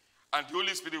thinking. And the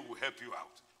Holy Spirit will help you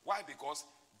out. Why? Because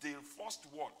the first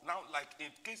word, now like in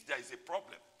case there is a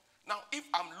problem. Now if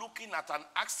I'm looking at an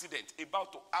accident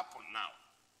about to happen now,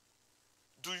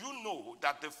 do you know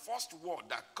that the first word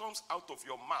that comes out of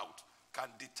your mouth can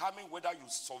determine whether you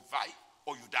survive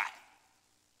or you die?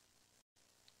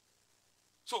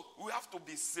 So we have to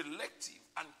be selective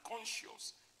and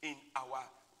conscious in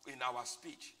our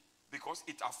speech, because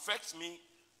it affects me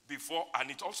before and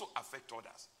it also affects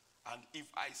others. And if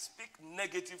I speak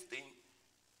negative thing,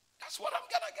 that's what I'm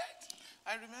gonna get.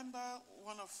 I remember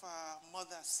one of our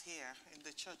mothers here in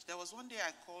the church. There was one day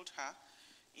I called her,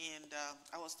 and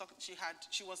I was talking.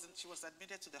 She was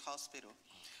admitted to the hospital,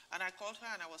 and I called her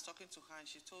and I was talking to her, and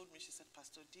she told me, she said,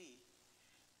 Pastor D,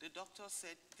 the doctor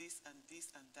said this and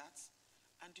this and that.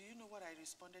 And do you know what I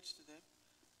responded to them?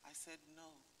 I said, no,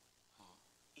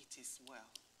 it is well.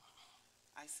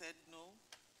 I said, no.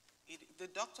 The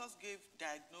doctors gave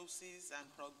diagnoses and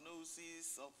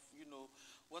prognosis of,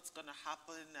 what's going to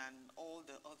happen and all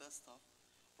the other stuff.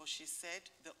 But she said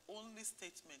the only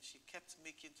statement she kept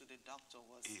making to the doctor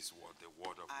was, is what the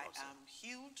word of God said. I am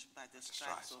healed by the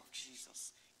stripes of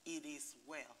Jesus. It is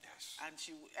well. Yes. And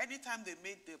anytime they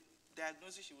made the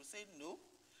diagnosis, she would say, no,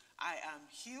 I am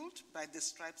healed by the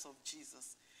stripes of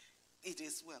Jesus. It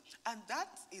is well. And that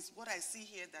is what I see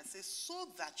here that says, so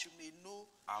that you may know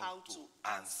how to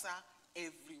answer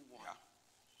everyone. Yeah.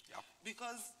 Yeah.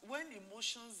 Because when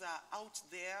emotions are out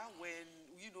there, when,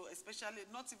 especially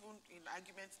not even in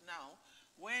arguments now,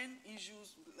 when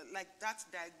issues like that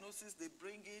diagnosis, they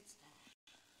bring it,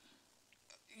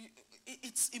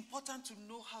 it's important to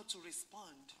know how to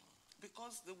respond.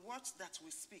 Because the words that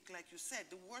we speak, like you said,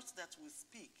 the words that we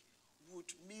speak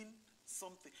would mean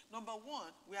something. Number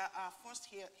one, we are our first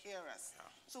hearers. Yeah.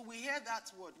 So we hear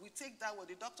that word. We take that word.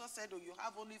 The doctor said, oh, you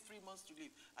have only 3 months to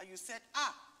live. And you said,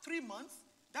 3 months?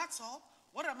 That's all?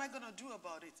 What am I going to do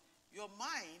about it? Your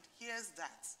mind hears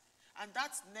that. And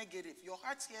that's negative. Your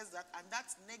heart hears that, and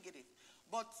that's negative.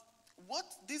 But what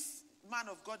this man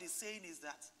of God is saying is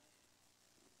that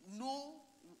know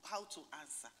how to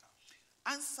answer.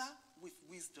 Answer with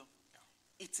wisdom.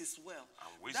 Yeah. It is well.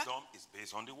 And wisdom is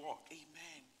based on the word.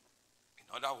 Amen.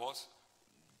 In other words,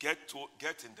 get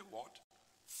in the word.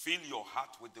 Fill your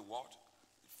heart with the word.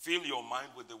 Fill your mind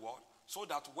with the word. So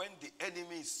that when the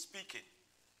enemy is speaking,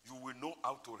 you will know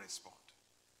how to respond.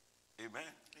 Amen.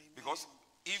 Amen. Because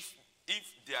if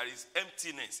there is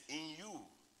emptiness in you,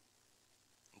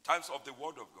 in terms of the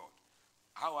word of God,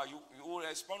 how are you? You will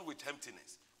respond with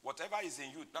emptiness. Whatever is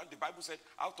in you. Now the Bible said,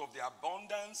 out of the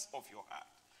abundance of your heart.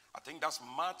 I think that's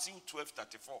Matthew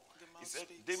 12:34. He said,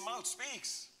 the mouth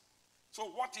speaks. So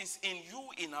what is in you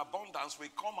in abundance will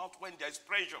come out when there is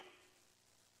pressure.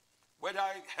 Whether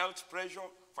health pressure,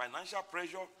 financial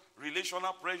pressure,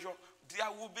 relational pressure, there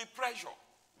will be pressure.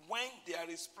 When there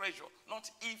is pressure, not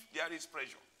if there is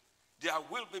pressure. There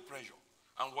will be pressure.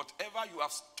 And whatever you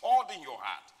have stored in your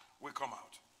heart will come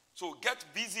out. So get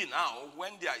busy now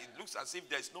when it looks as if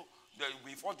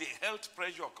before the health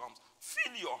pressure comes,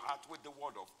 fill your heart with the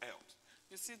word of health.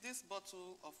 You see, this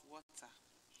bottle of water,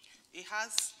 it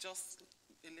has just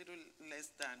a little less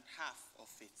than half of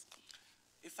it.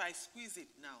 If I squeeze it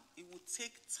now, it will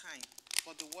take time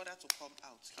for the water to come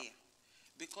out here.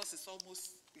 Because it's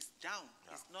down.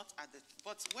 Yeah. It's not at the,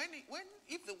 but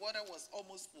if the water was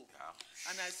almost full,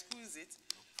 and I squeeze it,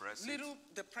 Press the little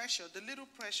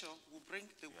pressure will bring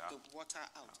the water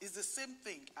out. It's the same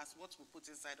thing as what we put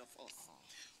inside of us.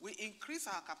 We increase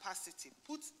our capacity,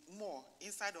 put more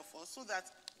inside of us so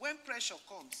that when pressure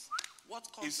comes, what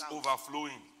comes it's out?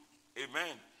 overflowing.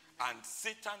 Amen. And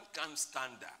Satan can't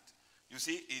stand that. You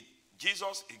see,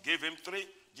 Jesus, he gave him 3.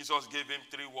 Jesus gave him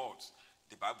 3 words.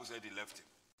 The Bible said he left him.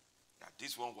 That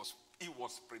this one he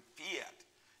was prepared.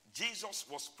 Jesus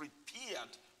was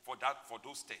prepared for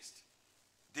those tests.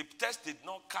 The test did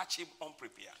not catch him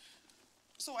unprepared.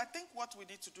 So I think what we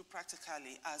need to do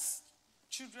practically as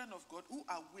children of God who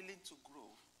are willing to grow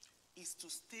is to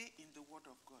stay in the Word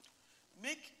of God.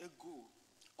 Make a goal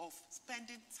of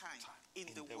spending time in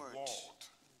the Word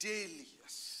daily.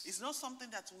 Yes. It's not something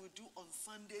that we do on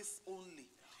Sundays only.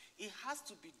 It has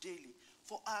to be daily.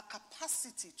 For our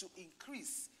capacity to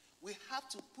increase, we have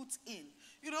to put in.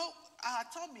 You know, our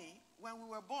tummy, when we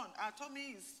were born, our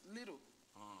tummy is little.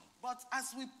 But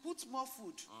as we put more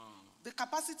food, the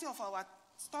capacity of our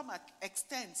stomach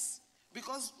extends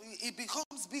because it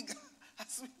becomes bigger.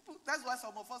 That's why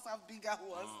some of us have bigger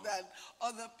ones than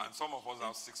other people. And some of us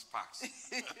have 6 packs.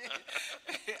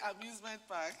 Amusement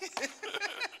park.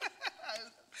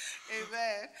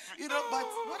 Amen. You know, but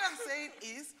what I'm saying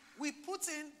is we put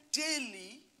in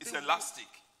daily. It's elastic.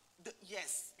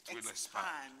 Yes, it expands.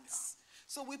 Yeah.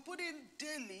 So we put in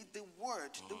daily the Word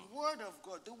of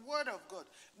God, the Word of God.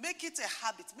 Make it a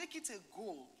habit, make it a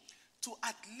goal to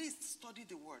at least study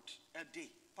the Word per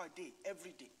day,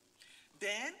 every day.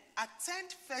 Then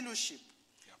attend fellowship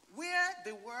where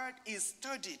the Word is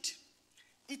studied.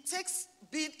 It takes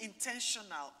being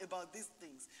intentional about these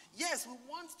things. Yes, we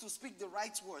want to speak the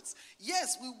right words.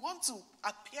 Yes, we want to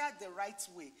appear the right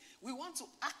way. We want to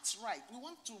act right. We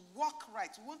want to walk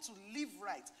right. We want to live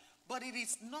right. But it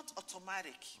is not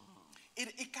automatic.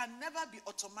 It can never be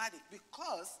automatic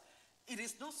because it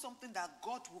is not something that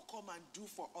God will come and do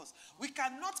for us. We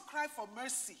cannot cry for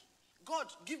mercy. God,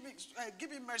 give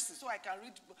me mercy so I can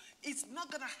read. It's not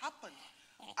going to happen.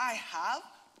 I have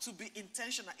to be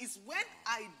intentional. It's when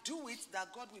I do it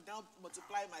that God will now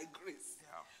multiply my grace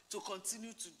to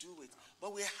continue to do it.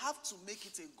 But we have to make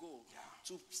it a goal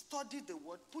to study the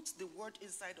Word, put the Word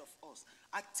inside of us,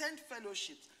 attend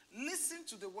fellowships, listen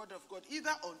to the Word of God,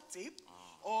 either on tape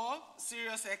or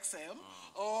Sirius XM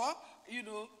or,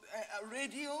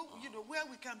 radio, where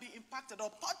we can be impacted, or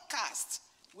podcast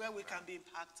where we can be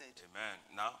impacted. Amen.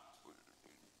 Now,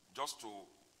 just to,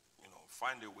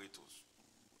 find a way to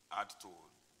add to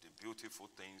the beautiful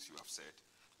things you have said,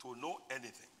 to know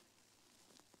anything,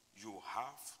 you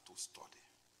have to study.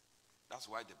 That's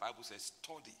why the Bible says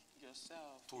study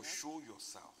yourself to show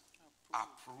yourself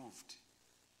approved.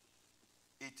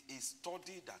 It is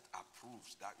study that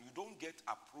approves. That you don't get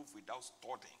approved without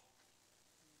studying.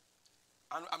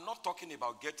 And I'm not talking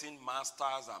about getting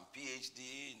masters and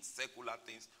PhD in secular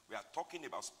things. We are talking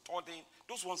about studying.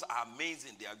 Those ones are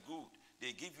amazing. They are good.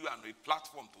 They give you a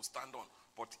platform to stand on.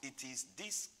 But it is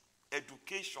this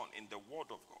education in the Word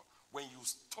of God. When you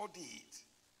study it,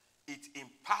 it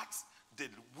imparts the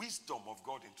wisdom of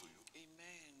God into you.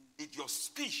 Amen. Your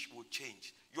speech will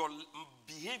change. Your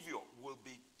behavior will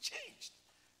be changed.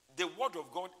 The Word of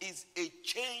God is a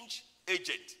change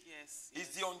agent. Yes.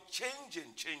 It's the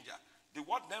unchanging changer. The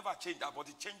Word never changes, but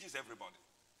it changes everybody.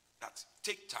 That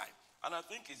take time. And I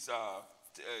think it's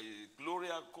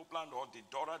Gloria Copeland or the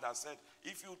daughter that said,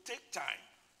 if you take time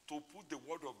to put the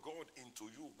Word of God into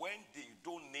you when you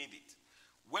don't need it,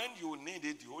 when you need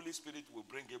it, the Holy Spirit will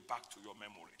bring it back to your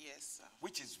memory. Yes, sir.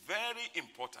 Which is very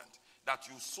important that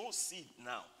you sow seed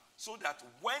now, so that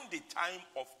when the time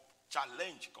of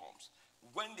challenge comes,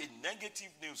 when the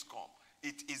negative news come,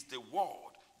 it is the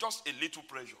Word, just a little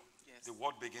pressure. Yes. The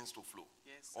Word begins to flow.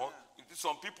 Yes, or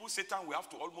some people, Satan, we have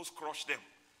to almost crush them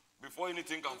before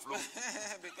anything can flow.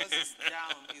 Because it's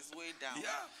down, it's way down. Yeah.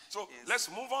 So let's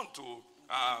move on to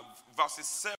verses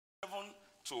 7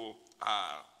 to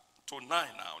 9 now.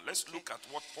 Let's look at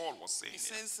what Paul was saying. He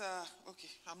says,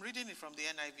 I'm reading it from the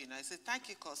NIV now. He says,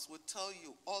 Tychicus will tell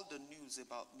you all the news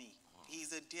about me. He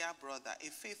is a dear brother, a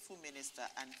faithful minister,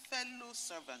 and fellow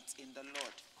servant in the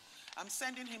Lord. I'm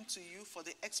sending him to you for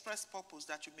the express purpose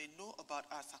that you may know about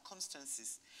our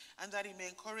circumstances and that he may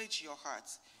encourage your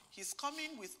hearts. He's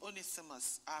coming with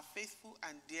Onesimus, our faithful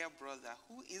and dear brother,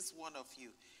 who is one of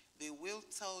you. They will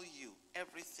tell you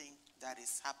everything that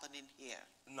is happening here.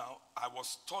 Now, I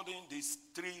was studying these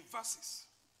 3 verses,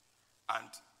 and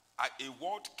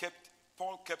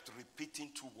Paul kept repeating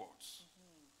 2 words.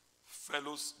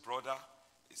 Fellows, brother,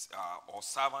 or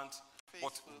servant. Faithful.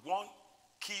 But one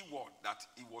key word that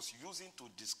he was using to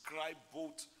describe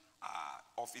both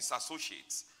of his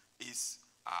associates is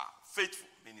faithful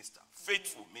minister,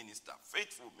 faithful minister,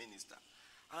 faithful minister.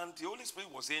 And the Holy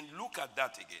Spirit was saying, look at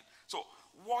that again. So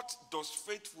what does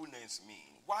faithfulness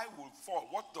mean? Why will Paul,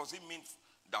 what does it mean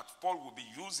that Paul will be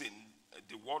using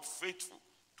the word faithful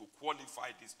to qualify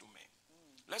these two men?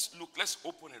 Let's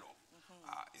open it up.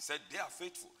 He said they are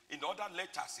faithful. In other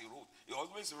letters he wrote, he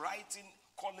always writing,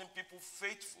 calling people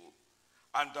faithful.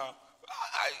 And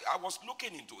I was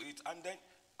looking into it, and then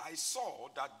I saw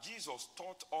that Jesus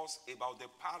taught us about the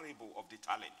parable of the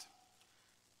talent.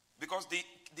 Because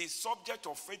the subject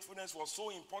of faithfulness was so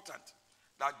important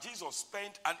that Jesus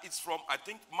spent, and it's from, I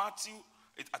think, Matthew,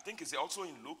 I think it's also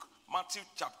in Luke, Matthew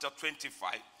chapter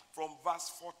 25, from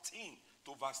verse 14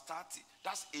 to verse 30.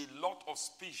 That's a lot of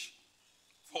speech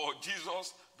for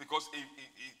Jesus, because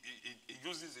he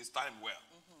uses his time well.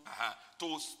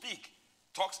 To speak,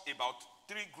 talks about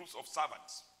three groups of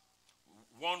servants.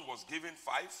 One was given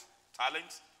 5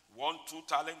 talents, one 2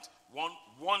 talents, one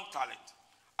 1 talent.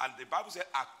 And the Bible says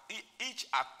each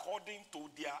according to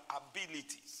their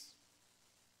abilities.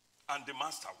 And the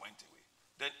master went away.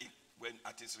 Then when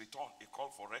at his return, he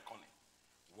called for reckoning.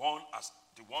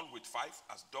 The one with 5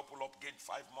 has double up, gained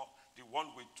 5 more. The one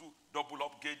with 2 double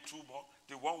up, gained 2 more.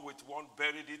 The one with 1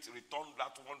 buried it, returned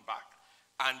that one back.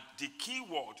 And the key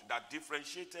word that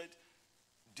differentiated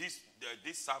this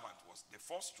servant was the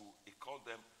first 2. He called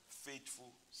them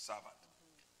faithful servant.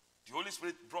 The Holy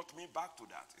Spirit brought me back to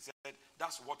that. He said,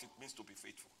 that's what it means to be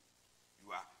faithful.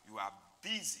 You are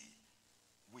busy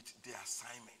with the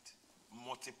assignment,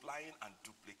 multiplying and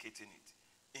duplicating it,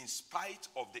 in spite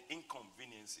of the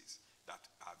inconveniences that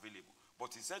are available.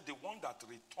 But he said the one that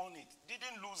returned it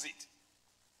didn't lose it.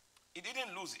 He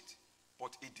didn't lose it,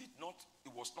 but it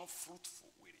was not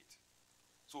fruitful with it.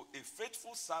 So a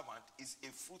faithful servant is a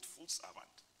fruitful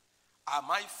servant. Am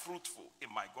I fruitful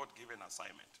in my God-given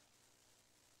assignment?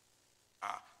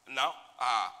 Now,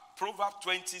 Proverbs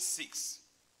 26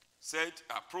 said,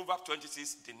 Proverbs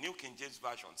 26, the New King James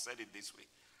Version said it this way.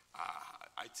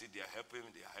 I see they are helping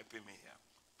me here.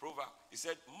 Proverbs, he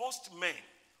said, most men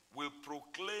will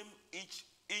proclaim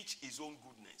each his own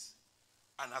goodness.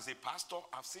 And as a pastor,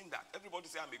 I've seen that. Everybody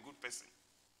say, I'm a good person.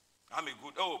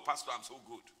 Pastor, I'm so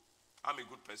good. I'm a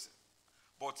good person.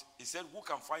 But he said, who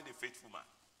can find a faithful man?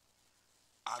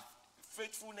 A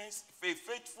faithful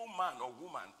man or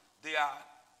woman, they are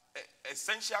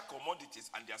essential commodities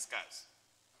and they are scarce.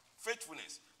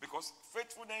 Faithfulness, because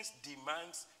faithfulness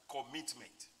demands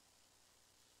commitment.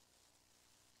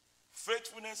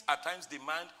 Faithfulness at times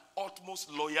demands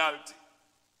utmost loyalty.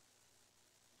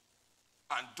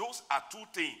 And those are 2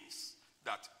 things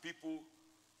that people,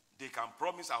 they can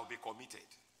promise I'll be committed.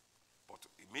 But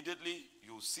immediately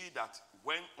you see that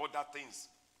when other things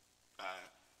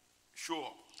show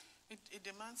up. It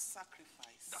demands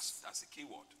sacrifice. That's a key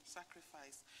word.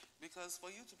 Sacrifice. Because for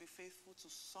you to be faithful to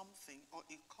something or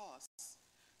a cause,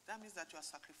 that means that you are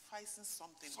sacrificing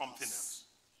something else.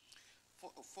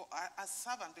 For a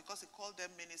servant, because he called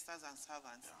them ministers and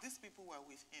servants, these people were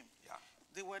with him. Yeah.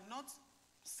 They were not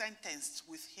sentenced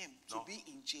with him to be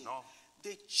in jail. No.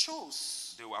 They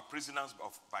chose. They were prisoners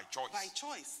by choice. By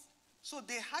choice. So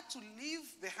they had to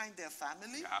leave behind their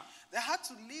family. Yeah. They had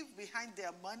to leave behind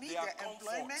their money, their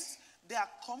employment, their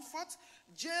comfort.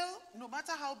 Jail, no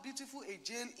matter how beautiful a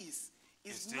jail is,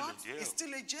 it's still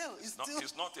a jail. It's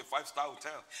not a 5-star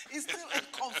hotel. It's still a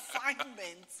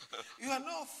confinement. You are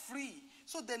not free.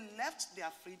 So they left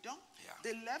their freedom. Yeah.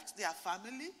 They left their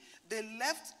family. They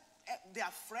left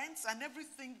their friends and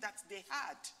everything that they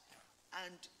had,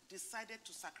 and decided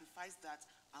to sacrifice that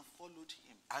and followed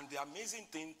him. And the amazing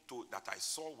thing that I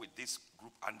saw with this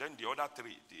group, and then the other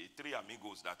 3, the 3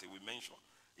 amigos that we mentioned,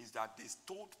 is that they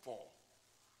told Paul,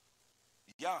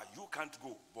 yeah, you can't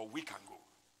go, but we can go.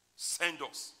 Send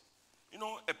us. You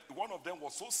know, one of them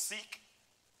was so sick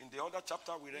in the other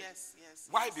chapter we read. Yes.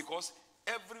 Why? Yes. Because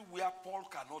everywhere Paul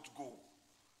cannot go,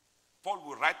 Paul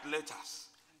will write letters.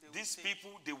 These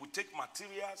people, they will take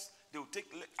materials, they will take,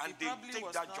 and they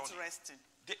take that journey. Resting.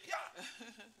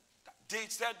 They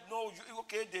said, no,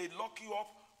 okay, they lock you up,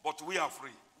 but we are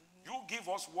free. You give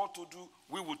us what to do,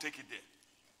 we will take it there.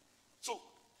 So,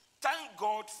 thank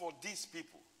God for these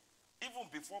people. Even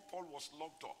before Paul was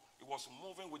locked up, he was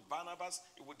moving with Barnabas.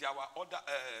 There were other,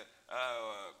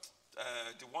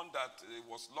 the one that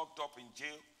was locked up in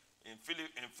jail in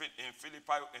Philippi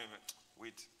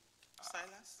with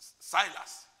Silas.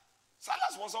 Silas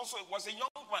was a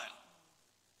young man.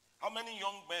 How many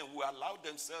young men who allowed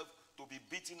themselves to be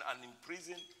beaten and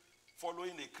imprisoned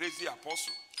following a crazy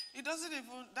apostle? It doesn't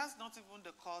even, that's not even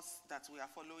the course that we are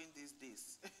following these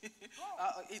days.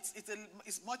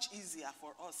 It's much easier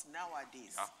for us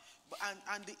nowadays. Yeah.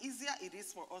 And the easier it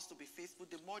is for us to be faithful,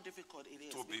 the more difficult it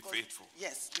is. To be faithful.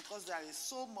 Yes, because there are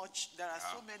so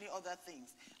many other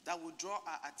things that will draw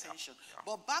our attention. Yeah.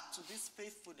 But back to this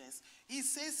faithfulness, he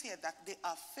says here that they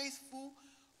are faithful,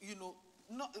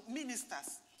 not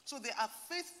ministers. So they are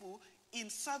faithful in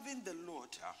serving the Lord.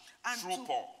 Yeah. And Through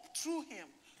Paul. Through him.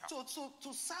 Yeah. So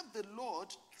to serve the Lord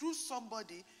through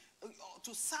somebody,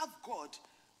 to serve God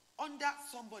under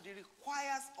somebody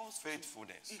requires us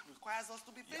faithfulness. It requires us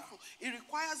to be faithful. Yeah. It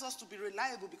requires us to be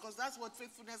reliable, because that's what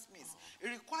faithfulness means. It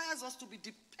requires us to be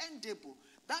dependable.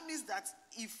 That means that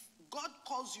if God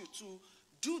calls you to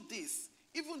do this,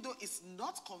 even though it's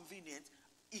not convenient,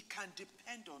 it can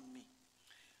depend on me.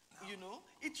 No.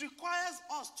 It requires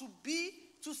us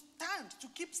to stand, to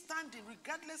keep standing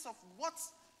regardless of what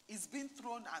is being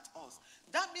thrown at us.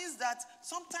 That means that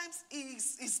sometimes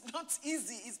it's not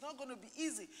easy. It's not going to be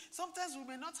easy. Sometimes we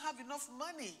may not have enough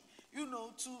money,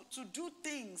 to do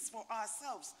things for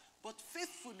ourselves. But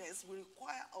faithfulness will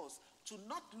require us to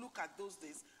not look at those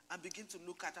days and begin to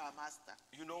look at our master.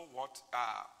 You know what?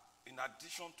 In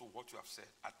addition to what you have said,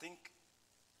 I think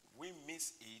we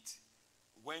miss it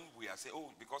when we are saying,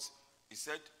 because he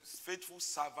said faithful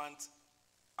servants,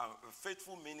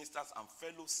 faithful ministers and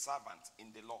fellow servants in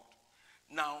the Lord.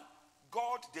 Now,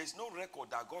 God, there's no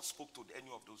record that God spoke to any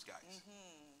of those guys.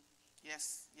 Mm-hmm.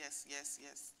 Yes.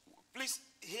 Please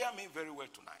hear me very well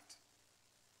tonight.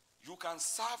 You can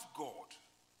serve God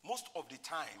most of the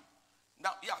time.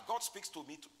 Now, God speaks to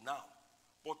me now.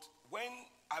 But when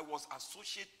I was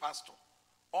associate pastor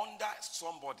under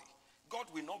somebody, God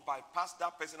will not bypass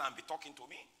that person and be talking to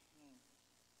me.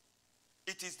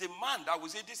 It is the man that will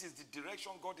say, this is the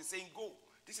direction God is saying, go.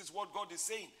 This is what God is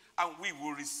saying. And we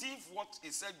will receive what he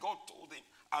said God told him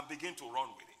and begin to run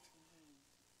with it.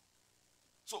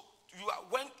 So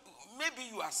maybe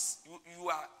you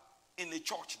are in a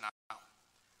church now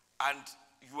and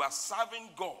you are serving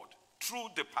God through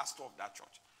the pastor of that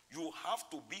church. You have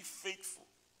to be faithful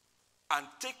and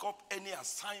take up any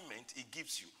assignment he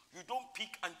gives you. You don't pick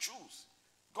and choose.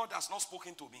 God has not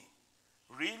spoken to me.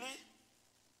 Really?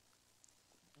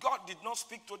 God did not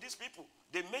speak to these people.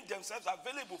 They made themselves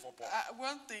available for Paul.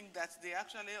 One thing that they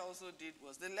actually also did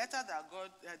was the letter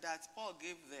that Paul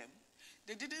gave them.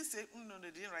 They didn't say, no, they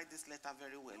didn't write this letter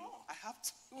very well.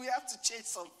 No. We have to change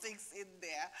some things in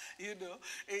there.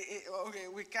 Okay,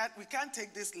 we can't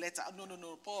take this letter.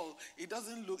 No, Paul, it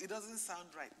doesn't sound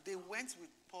right. They went with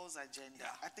Paul's agenda.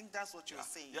 Yeah. I think that's what you're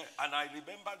saying. Yeah, and I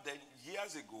remember then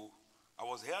years ago, I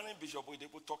was hearing Bishop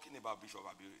Oyedepo talking about Bishop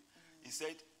Abiri. He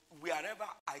said, wherever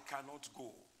I cannot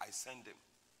go, I send them.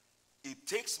 He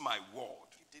takes my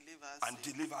word and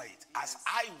deliver it as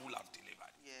I will have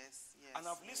delivered. Yes. And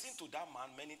I've listened to that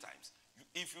man many times.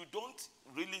 If you don't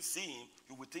really see him,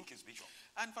 you will think he's bishop.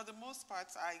 And for the most part,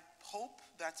 I hope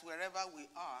that wherever we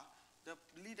are, the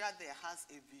leader there has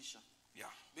a vision.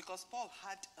 Yeah. Because Paul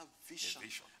had a vision.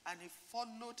 And he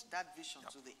followed that vision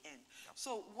to the end. Yep.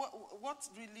 So what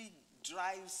really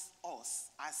drives us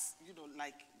as,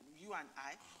 like you and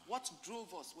I, what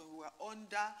drove us when we were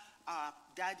under our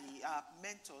daddy, our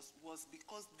mentors, was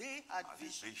because they had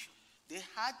vision. They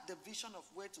had the vision of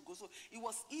where to go. So it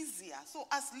was easier. So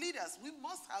as leaders, we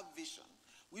must have vision.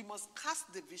 We must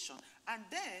cast the vision and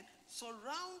then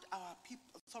surround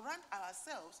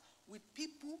ourselves with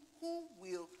people who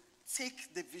will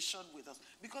take the vision with us.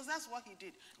 Because that's what he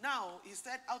did. Now, he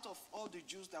said out of all the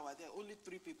Jews that were there, only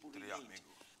 3 people remained.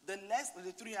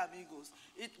 The three amigos.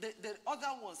 The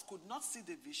other ones could not see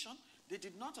the vision. They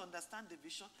did not understand the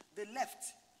vision. They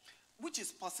left, which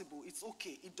is possible. It's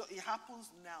okay. It happens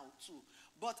now too.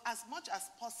 But as much as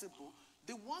possible,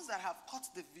 the ones that have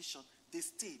caught the vision, they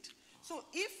stayed. So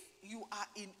if you are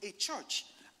in a church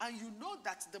and you know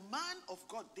that the man of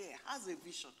God there has a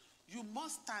vision, you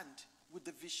must stand with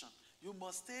the vision. You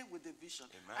must stay with the vision.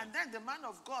 Amen. And then the man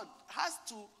of God has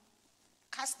to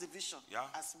cast the vision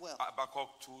as well. Habakkuk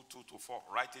 2:2-4.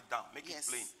 Write it down. Make it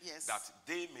plain. Yes. That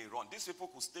they may run. These people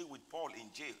could stay with Paul in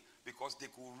jail because they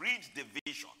could read the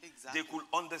vision. Exactly. They could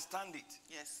understand it.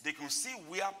 Yes. They could see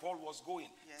where Paul was going.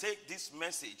 Yes. Take this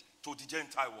message to the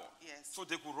Gentile world. Yes. So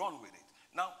they could run with it.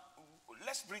 Now,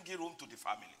 let's bring it home to the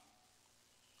family.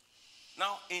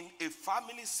 Now, in a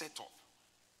family setup,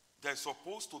 there's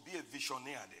supposed to be a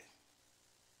visionary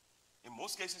there. In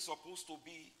most cases, supposed to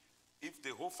be, if the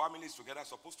whole family is together,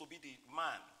 supposed to be the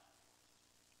man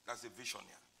that's a visionary.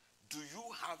 Do you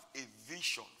have a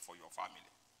vision for your family?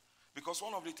 Because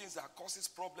one of the things that causes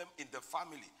problem in the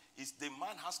family is the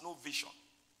man has no vision.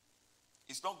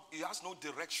 He has no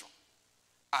direction.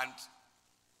 And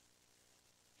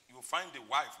you find the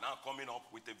wife now coming up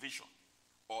with a vision,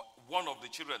 or one of the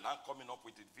children now coming up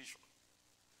with a vision.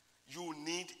 You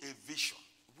need a vision.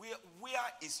 Where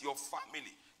is your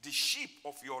family? The sheep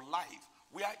of your life,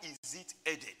 where is it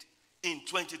headed in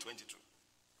 2022?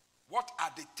 What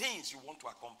are the things you want to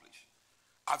accomplish?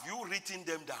 Have you written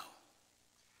them down?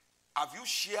 Have you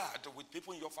shared with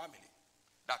people in your family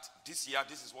that this year,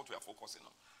 this is what we are focusing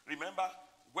on? Remember,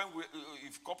 when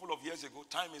a couple of years ago,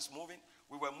 time is moving,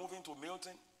 we were moving to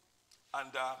Milton,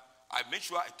 and I made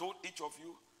sure I told each of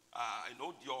you, I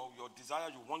know your desire,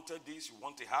 you wanted this, you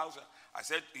want a house. I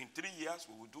said, in 3 years,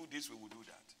 we will do this, we will do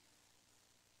that.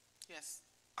 Yes.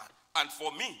 And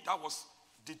for me, that was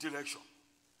the direction.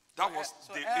 That was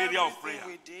the area of prayer.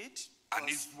 We did and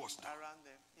it was done. Around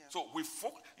them. Yeah. So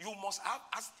you must have,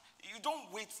 you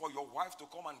don't wait for your wife to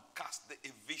come and cast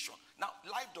a vision. Now,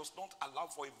 life does not allow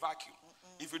for a vacuum.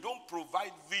 If you don't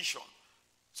provide vision,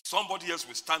 somebody else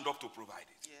will stand up to provide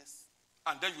it. Yes.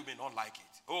 And then you may not like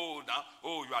it.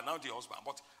 You are now the husband.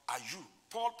 But are you?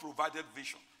 Paul provided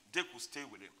vision. They could stay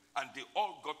with him. And they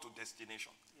all got to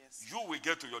destination. Yes. You will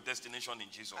get to your destination in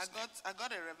Jesus' name. I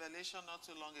got a revelation not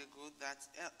too long ago that,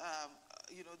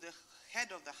 the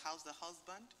head of the house, the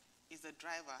husband, is the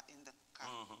driver in the car.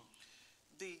 Mm-hmm.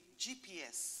 The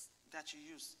GPS that you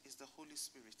use is the Holy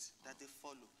Spirit that they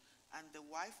follow. And the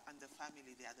wife and the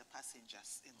family, they are the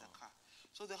passengers in the car.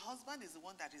 So the husband is the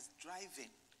one that is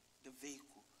driving the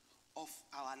vehicle of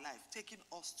our life, taking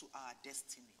us to our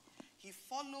destiny. He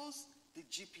follows the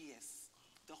GPS,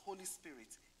 the Holy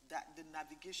Spirit, the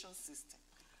navigation system.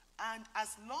 And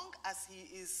as long as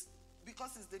he is,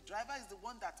 because the driver is the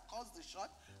one that calls the shot,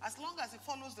 as long as he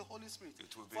follows the Holy Spirit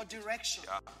for direction,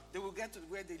 they will get to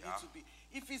where they need to be.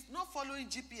 If he's not following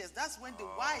GPS, that's when the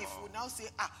wife will now say,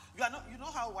 you are not, you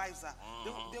know how wives are.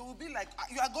 They will be like,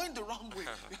 you are going the wrong way.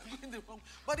 You are going the wrong way.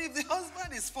 But if the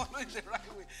husband is following the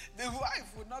right way, the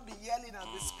wife will not be yelling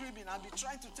and be screaming and be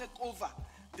trying to take over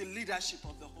the leadership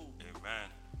of the home. Amen.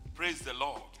 Praise the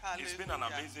Lord. Hallelujah. It's been an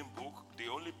amazing book. The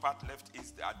only part left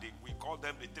is that we call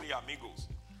them the three amigos.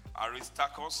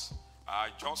 Aristarchus,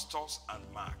 Justus, and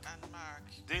Mark.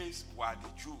 These were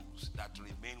the Jews that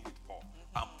remained with Paul.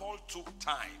 And Paul took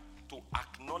time to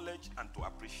acknowledge and to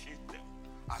appreciate them.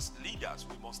 As leaders,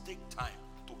 we must take time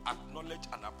to acknowledge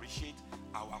and appreciate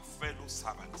our fellow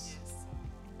servants. Yes.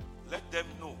 Let them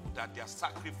know that their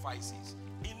sacrifices,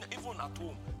 even at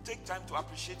home, take time to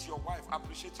appreciate your wife,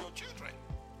 appreciate your children.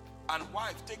 And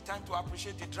wife, take time to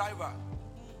appreciate the driver.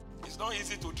 It's not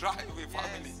easy to drive a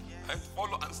family and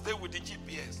follow and stay with the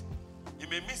GPS. You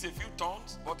may miss a few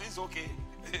turns, but it's okay.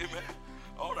 Amen.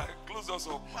 All right, close us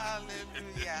up.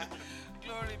 Hallelujah.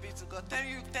 Glory be to God.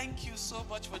 Thank you so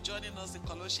much for joining us in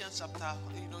Colossians chapter,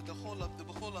 the whole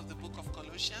of the book of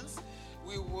Colossians.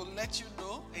 We will let you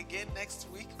know again next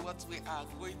week what we are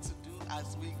going to do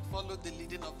as we follow the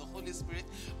leading of the Holy Spirit.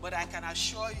 But I can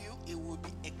assure you it will be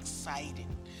exciting.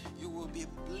 You will be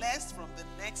blessed from the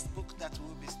next book that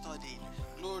we'll be studying.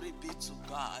 Glory be to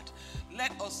God.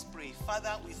 Let us pray.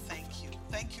 Father, we thank you.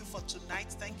 Thank you for tonight.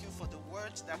 Thank you for the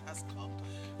word that has come.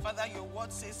 Father, your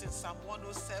word says in Psalm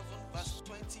 107 verse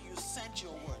 20, you sent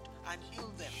your word and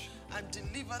heal them and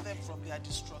deliver them from their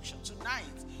destruction. Tonight,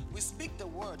 we speak the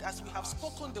word as we have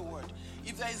spoken the word.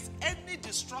 If there is any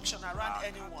destruction around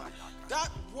anyone, that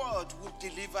word will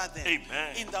deliver them.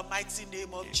 Amen. In the mighty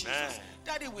name of Jesus.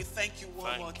 Daddy, we thank you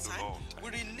one more time. Lord. We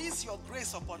release your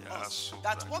grace upon us,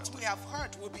 that what we have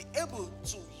heard will be able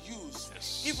to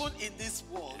use even in this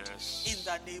world, in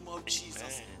the name of Jesus.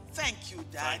 Amen. Thank you,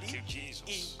 Daddy. Thank you, Jesus.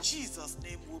 In Jesus'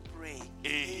 name we pray.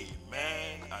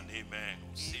 Amen and amen.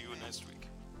 We'll see you next week.